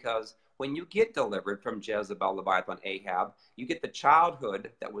jealous because when you get delivered from Jezebel, Leviathan, Ahab, you get the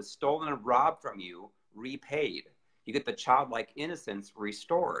childhood that was stolen and robbed from you repaid. You get the childlike innocence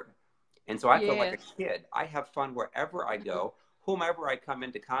restored." And so I feel like Yes. a kid. I have fun wherever I go, whomever I come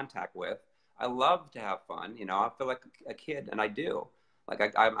into contact with. I love to have fun. You know, I feel like a kid, and I do.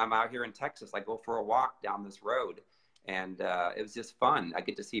 Like I'm out here in Texas. I go for a walk down this road, and it was just fun. I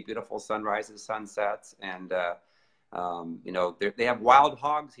get to see beautiful sunrises, sunsets, and you know, they have wild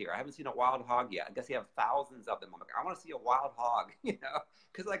hogs here. I haven't seen a wild hog yet. I guess they have thousands of them. I'm like, I want to see a wild hog, you know,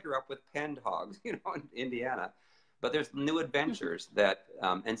 because I grew up with penned hogs, you know, in Indiana. But there's new adventures that,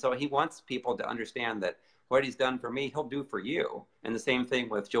 and so he wants people to understand that what he's done for me, he'll do for you. And the same thing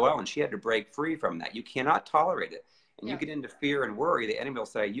with Joelle, and she had to break free from that. You cannot tolerate it. And you Yeah. get into fear and worry, the enemy will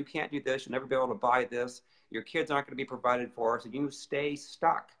say, "You can't do this. You'll never be able to buy this. Your kids aren't going to be provided for. So you stay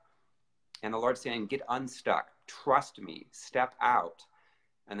stuck." And the Lord's saying, "Get unstuck. Trust me. Step out.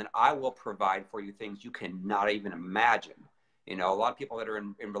 And then I will provide for you things you cannot even imagine." You know, a lot of people that are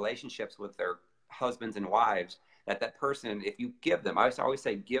in relationships with their husbands and wives, that person, if you give them, I always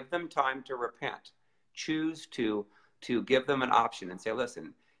say, give them time to repent. Choose to give them an option and say,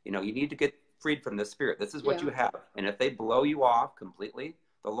 "Listen, you know, you need to get freed from this spirit. This is what Yeah. you have." And if they blow you off completely,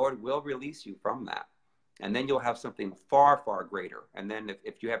 the Lord will release you from that. And then you'll have something far, far greater. And then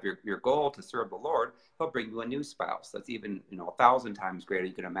if you have your goal to serve the Lord, he'll bring you a new spouse that's even, you know, 1,000 times greater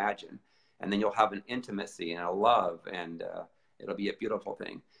you can imagine. And then you'll have an intimacy and a love, and It'll be a beautiful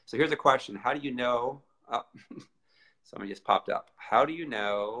thing. So here's a question. How do you know, oh, somebody just popped up. How do you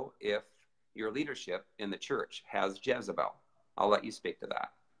know if your leadership in the church has Jezebel? I'll let you speak to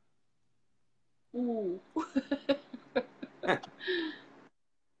that. Ooh.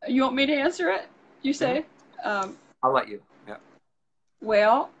 You want me to answer it? You say? I'll let you. Yeah.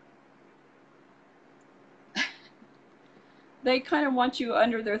 Well, they kind of want you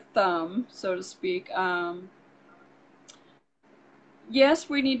under their thumb, so to speak. Yes,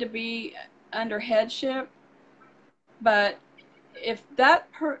 we need to be under headship, but if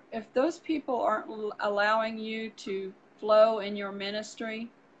those people aren't allowing you to flow in your ministry,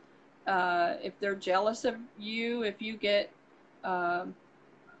 if they're jealous of you, if you get, I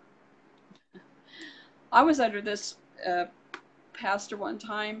was under this pastor one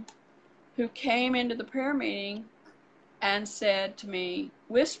time who came into the prayer meeting and said to me,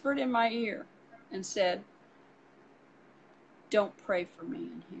 whispered in my ear and said, don't pray for me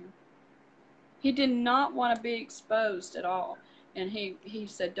in here. He did not want to be exposed at all. And he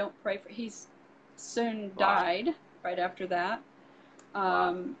said, don't pray for, he's soon died right after that.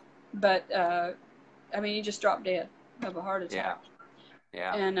 But, I mean, he just dropped dead of a heart attack.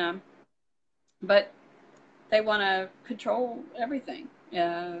 Yeah. And, but they want to control everything.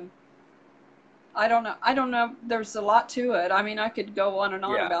 I don't know. There's a lot to it. I mean, I could go on and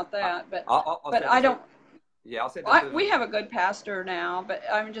on about that, but I don't. Yeah, I'll say that. We have a good pastor now, but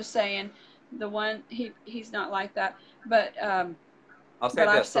I'm just saying, the one he's not like that. But I'll say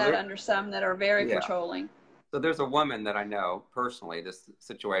I've sat under some that are very controlling. So there's a woman that I know personally. This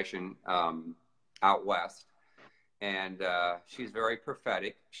situation out west, and she's very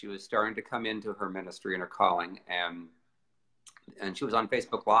prophetic. She was starting to come into her ministry and her calling, and she was on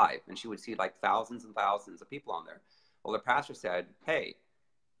Facebook Live, and she would see like thousands and thousands of people on there. Well, the pastor said, hey,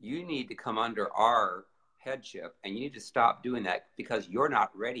 you need to come under our headship, and you need to stop doing that because you're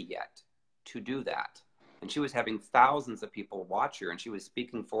not ready yet to do that. And she was having thousands of people watch her, and she was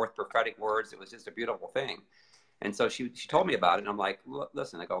speaking forth prophetic words. It was just a beautiful thing. And so she told me about it, and I'm like,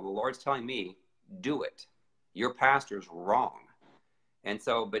 listen, I go, the Lord's telling me, do it. Your pastor's wrong. And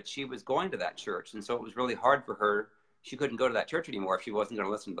so, but she was going to that church, and so it was really hard for her. She couldn't go to that church anymore if she wasn't going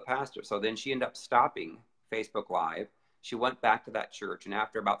to listen to the pastor. So then she ended up stopping Facebook Live. She went back to that church, and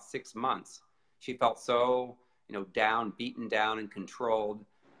after about 6 months, she felt so, down, beaten down, and controlled.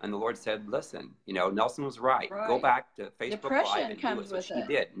 And the Lord said, listen, Nelson was right. Go back to Facebook Live and do it. So she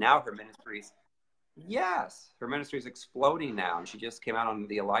did. Now her ministry's, her ministry's exploding now. And she just came out on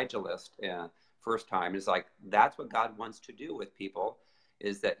the Elijah list first time. It's like, that's what God wants to do with people,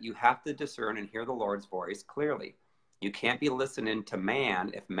 is that you have to discern and hear the Lord's voice clearly. You can't be listening to man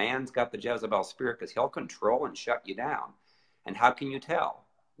if man's got the Jezebel spirit, because he'll control and shut you down. And how can you tell?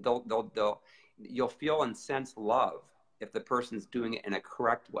 You'll feel and sense love if the person's doing it in a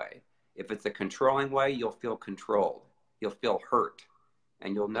correct way. If it's a controlling way, you'll feel controlled. You'll feel hurt,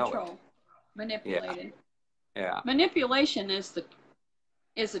 and you'll know it. Manipulated. Yeah. Manipulation is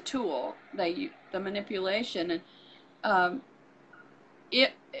a tool the manipulation, and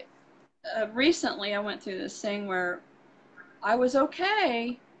recently I went through this thing where I was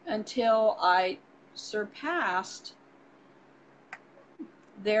okay until I surpassed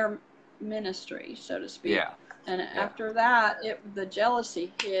their ministry, so to speak. Yeah. And after that, the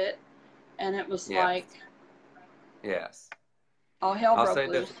jealousy hit, and it was like, all hell broke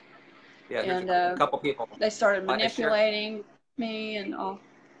loose. Yeah, there's a couple people. They started manipulating me and all.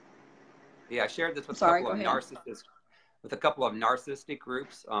 Yeah, I shared this with a couple of narcissistic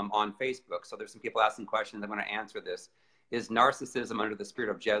groups on Facebook. So there's some people asking questions. I'm going to answer this. Is narcissism under the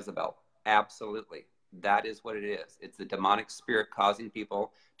spirit of Jezebel? Absolutely. That is what it is. It's the demonic spirit causing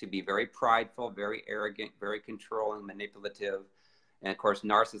people to be very prideful, very arrogant, very controlling, manipulative. And of course,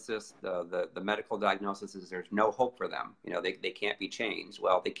 narcissists, the medical diagnosis is there's no hope for them. They can't be changed.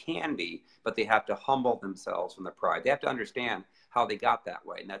 Well, they can be, but they have to humble themselves from their pride. They have to understand how they got that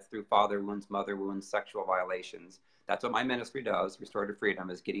way. And that's through father wounds, mother wounds, sexual violations. That's what my ministry does. Restorative Freedom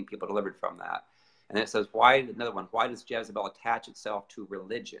is getting people delivered from that. And then it says, why does Jezebel attach itself to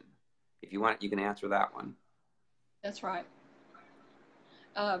religion? If you want, you can answer that one. That's right.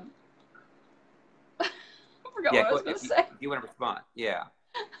 I forgot what I was going to say. If you want to respond. Yeah.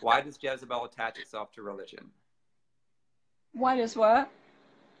 Why does Jezebel attach itself to religion? Why does what?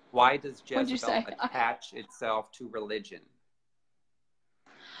 Why does Jezebel attach itself to religion?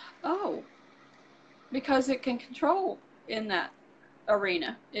 Oh, because it can control in that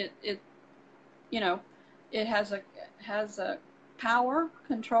arena. It has a power,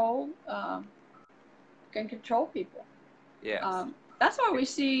 control, can control people. Yes. That's why we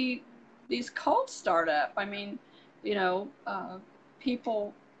see these cults start up. I mean, you know,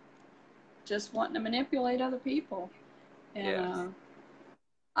 people just wanting to manipulate other people. And Yes.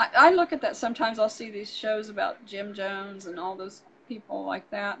 I look at that sometimes. I'll see these shows about Jim Jones and all those people like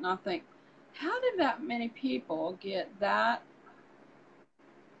that, and I'll think, how did that many people get that?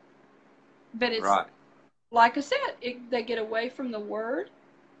 But it's Right. like I said, they get away from the Word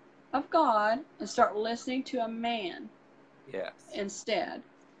of God and start listening to a man Yes. instead.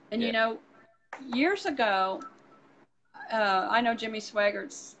 And Yeah. you know, years ago, I know Jimmy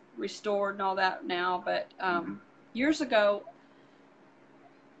Swaggart's restored and all that now, but Mm-hmm. years ago,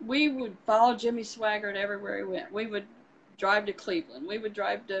 we would follow Jimmy Swaggart everywhere he went. We would drive to Cleveland. We would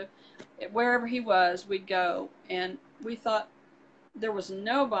drive to wherever he was, we'd go. And we thought there was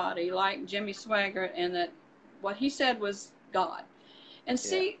nobody like Jimmy Swaggart, and that what he said was God. And Yeah.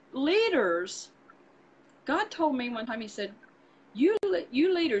 see, leaders, God told me one time, he said, you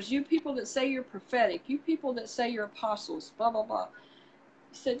leaders, you people that say you're prophetic, you people that say you're apostles, blah, blah, blah.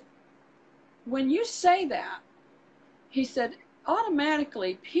 He said, when you say that, he said,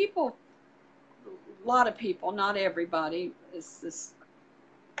 automatically people, a lot of people, not everybody, is this,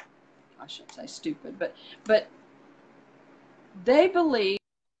 I shouldn't say stupid, but they believe.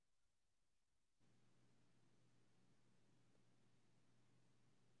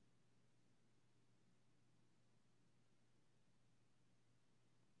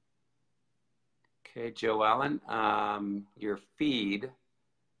 Okay, Joe Allen, your feed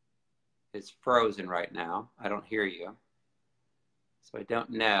is frozen right now. I don't hear you. So I don't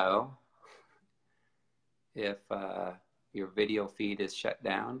know if your video feed is shut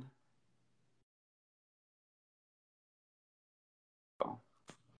down.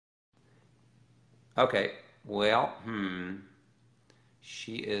 Okay, well,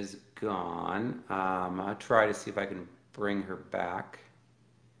 she is gone. I'll try to see if I can bring her back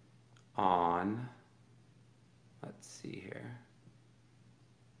on. Let's see here.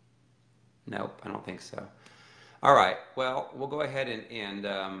 Nope, I don't think so. All right, well, we'll go ahead and end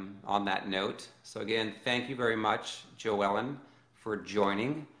on that note. So again, thank you very much, Joellen, for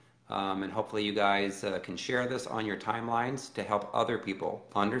joining. And hopefully you guys can share this on your timelines to help other people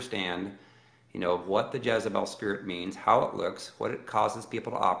understand, you know, what the Jezebel spirit means, how it looks, what it causes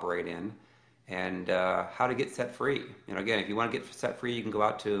people to operate in, and how to get set free. You know, again, if you want to get set free, you can go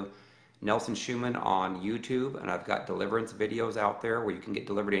out to Nelson Schuman on YouTube, and I've got deliverance videos out there where you can get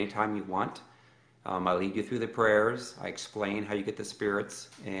delivered anytime you want. I lead you through the prayers. I explain how you get the spirits,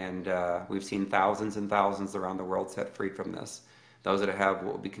 and we've seen thousands and thousands around the world set free from this. Those that have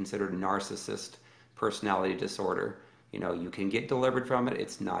what would be considered narcissist personality disorder. You know, you can get delivered from it.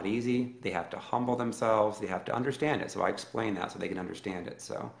 It's not easy. They have to humble themselves. They have to understand it. So I explain that so they can understand it.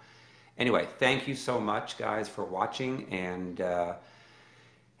 So anyway, thank you so much, guys, for watching, and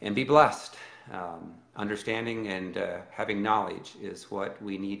be blessed. Understanding and having knowledge is what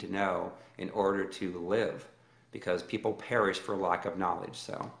we need to know in order to live, because people perish for lack of knowledge.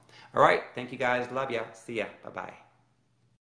 So, all right, thank you guys. Love ya. See ya. Bye bye.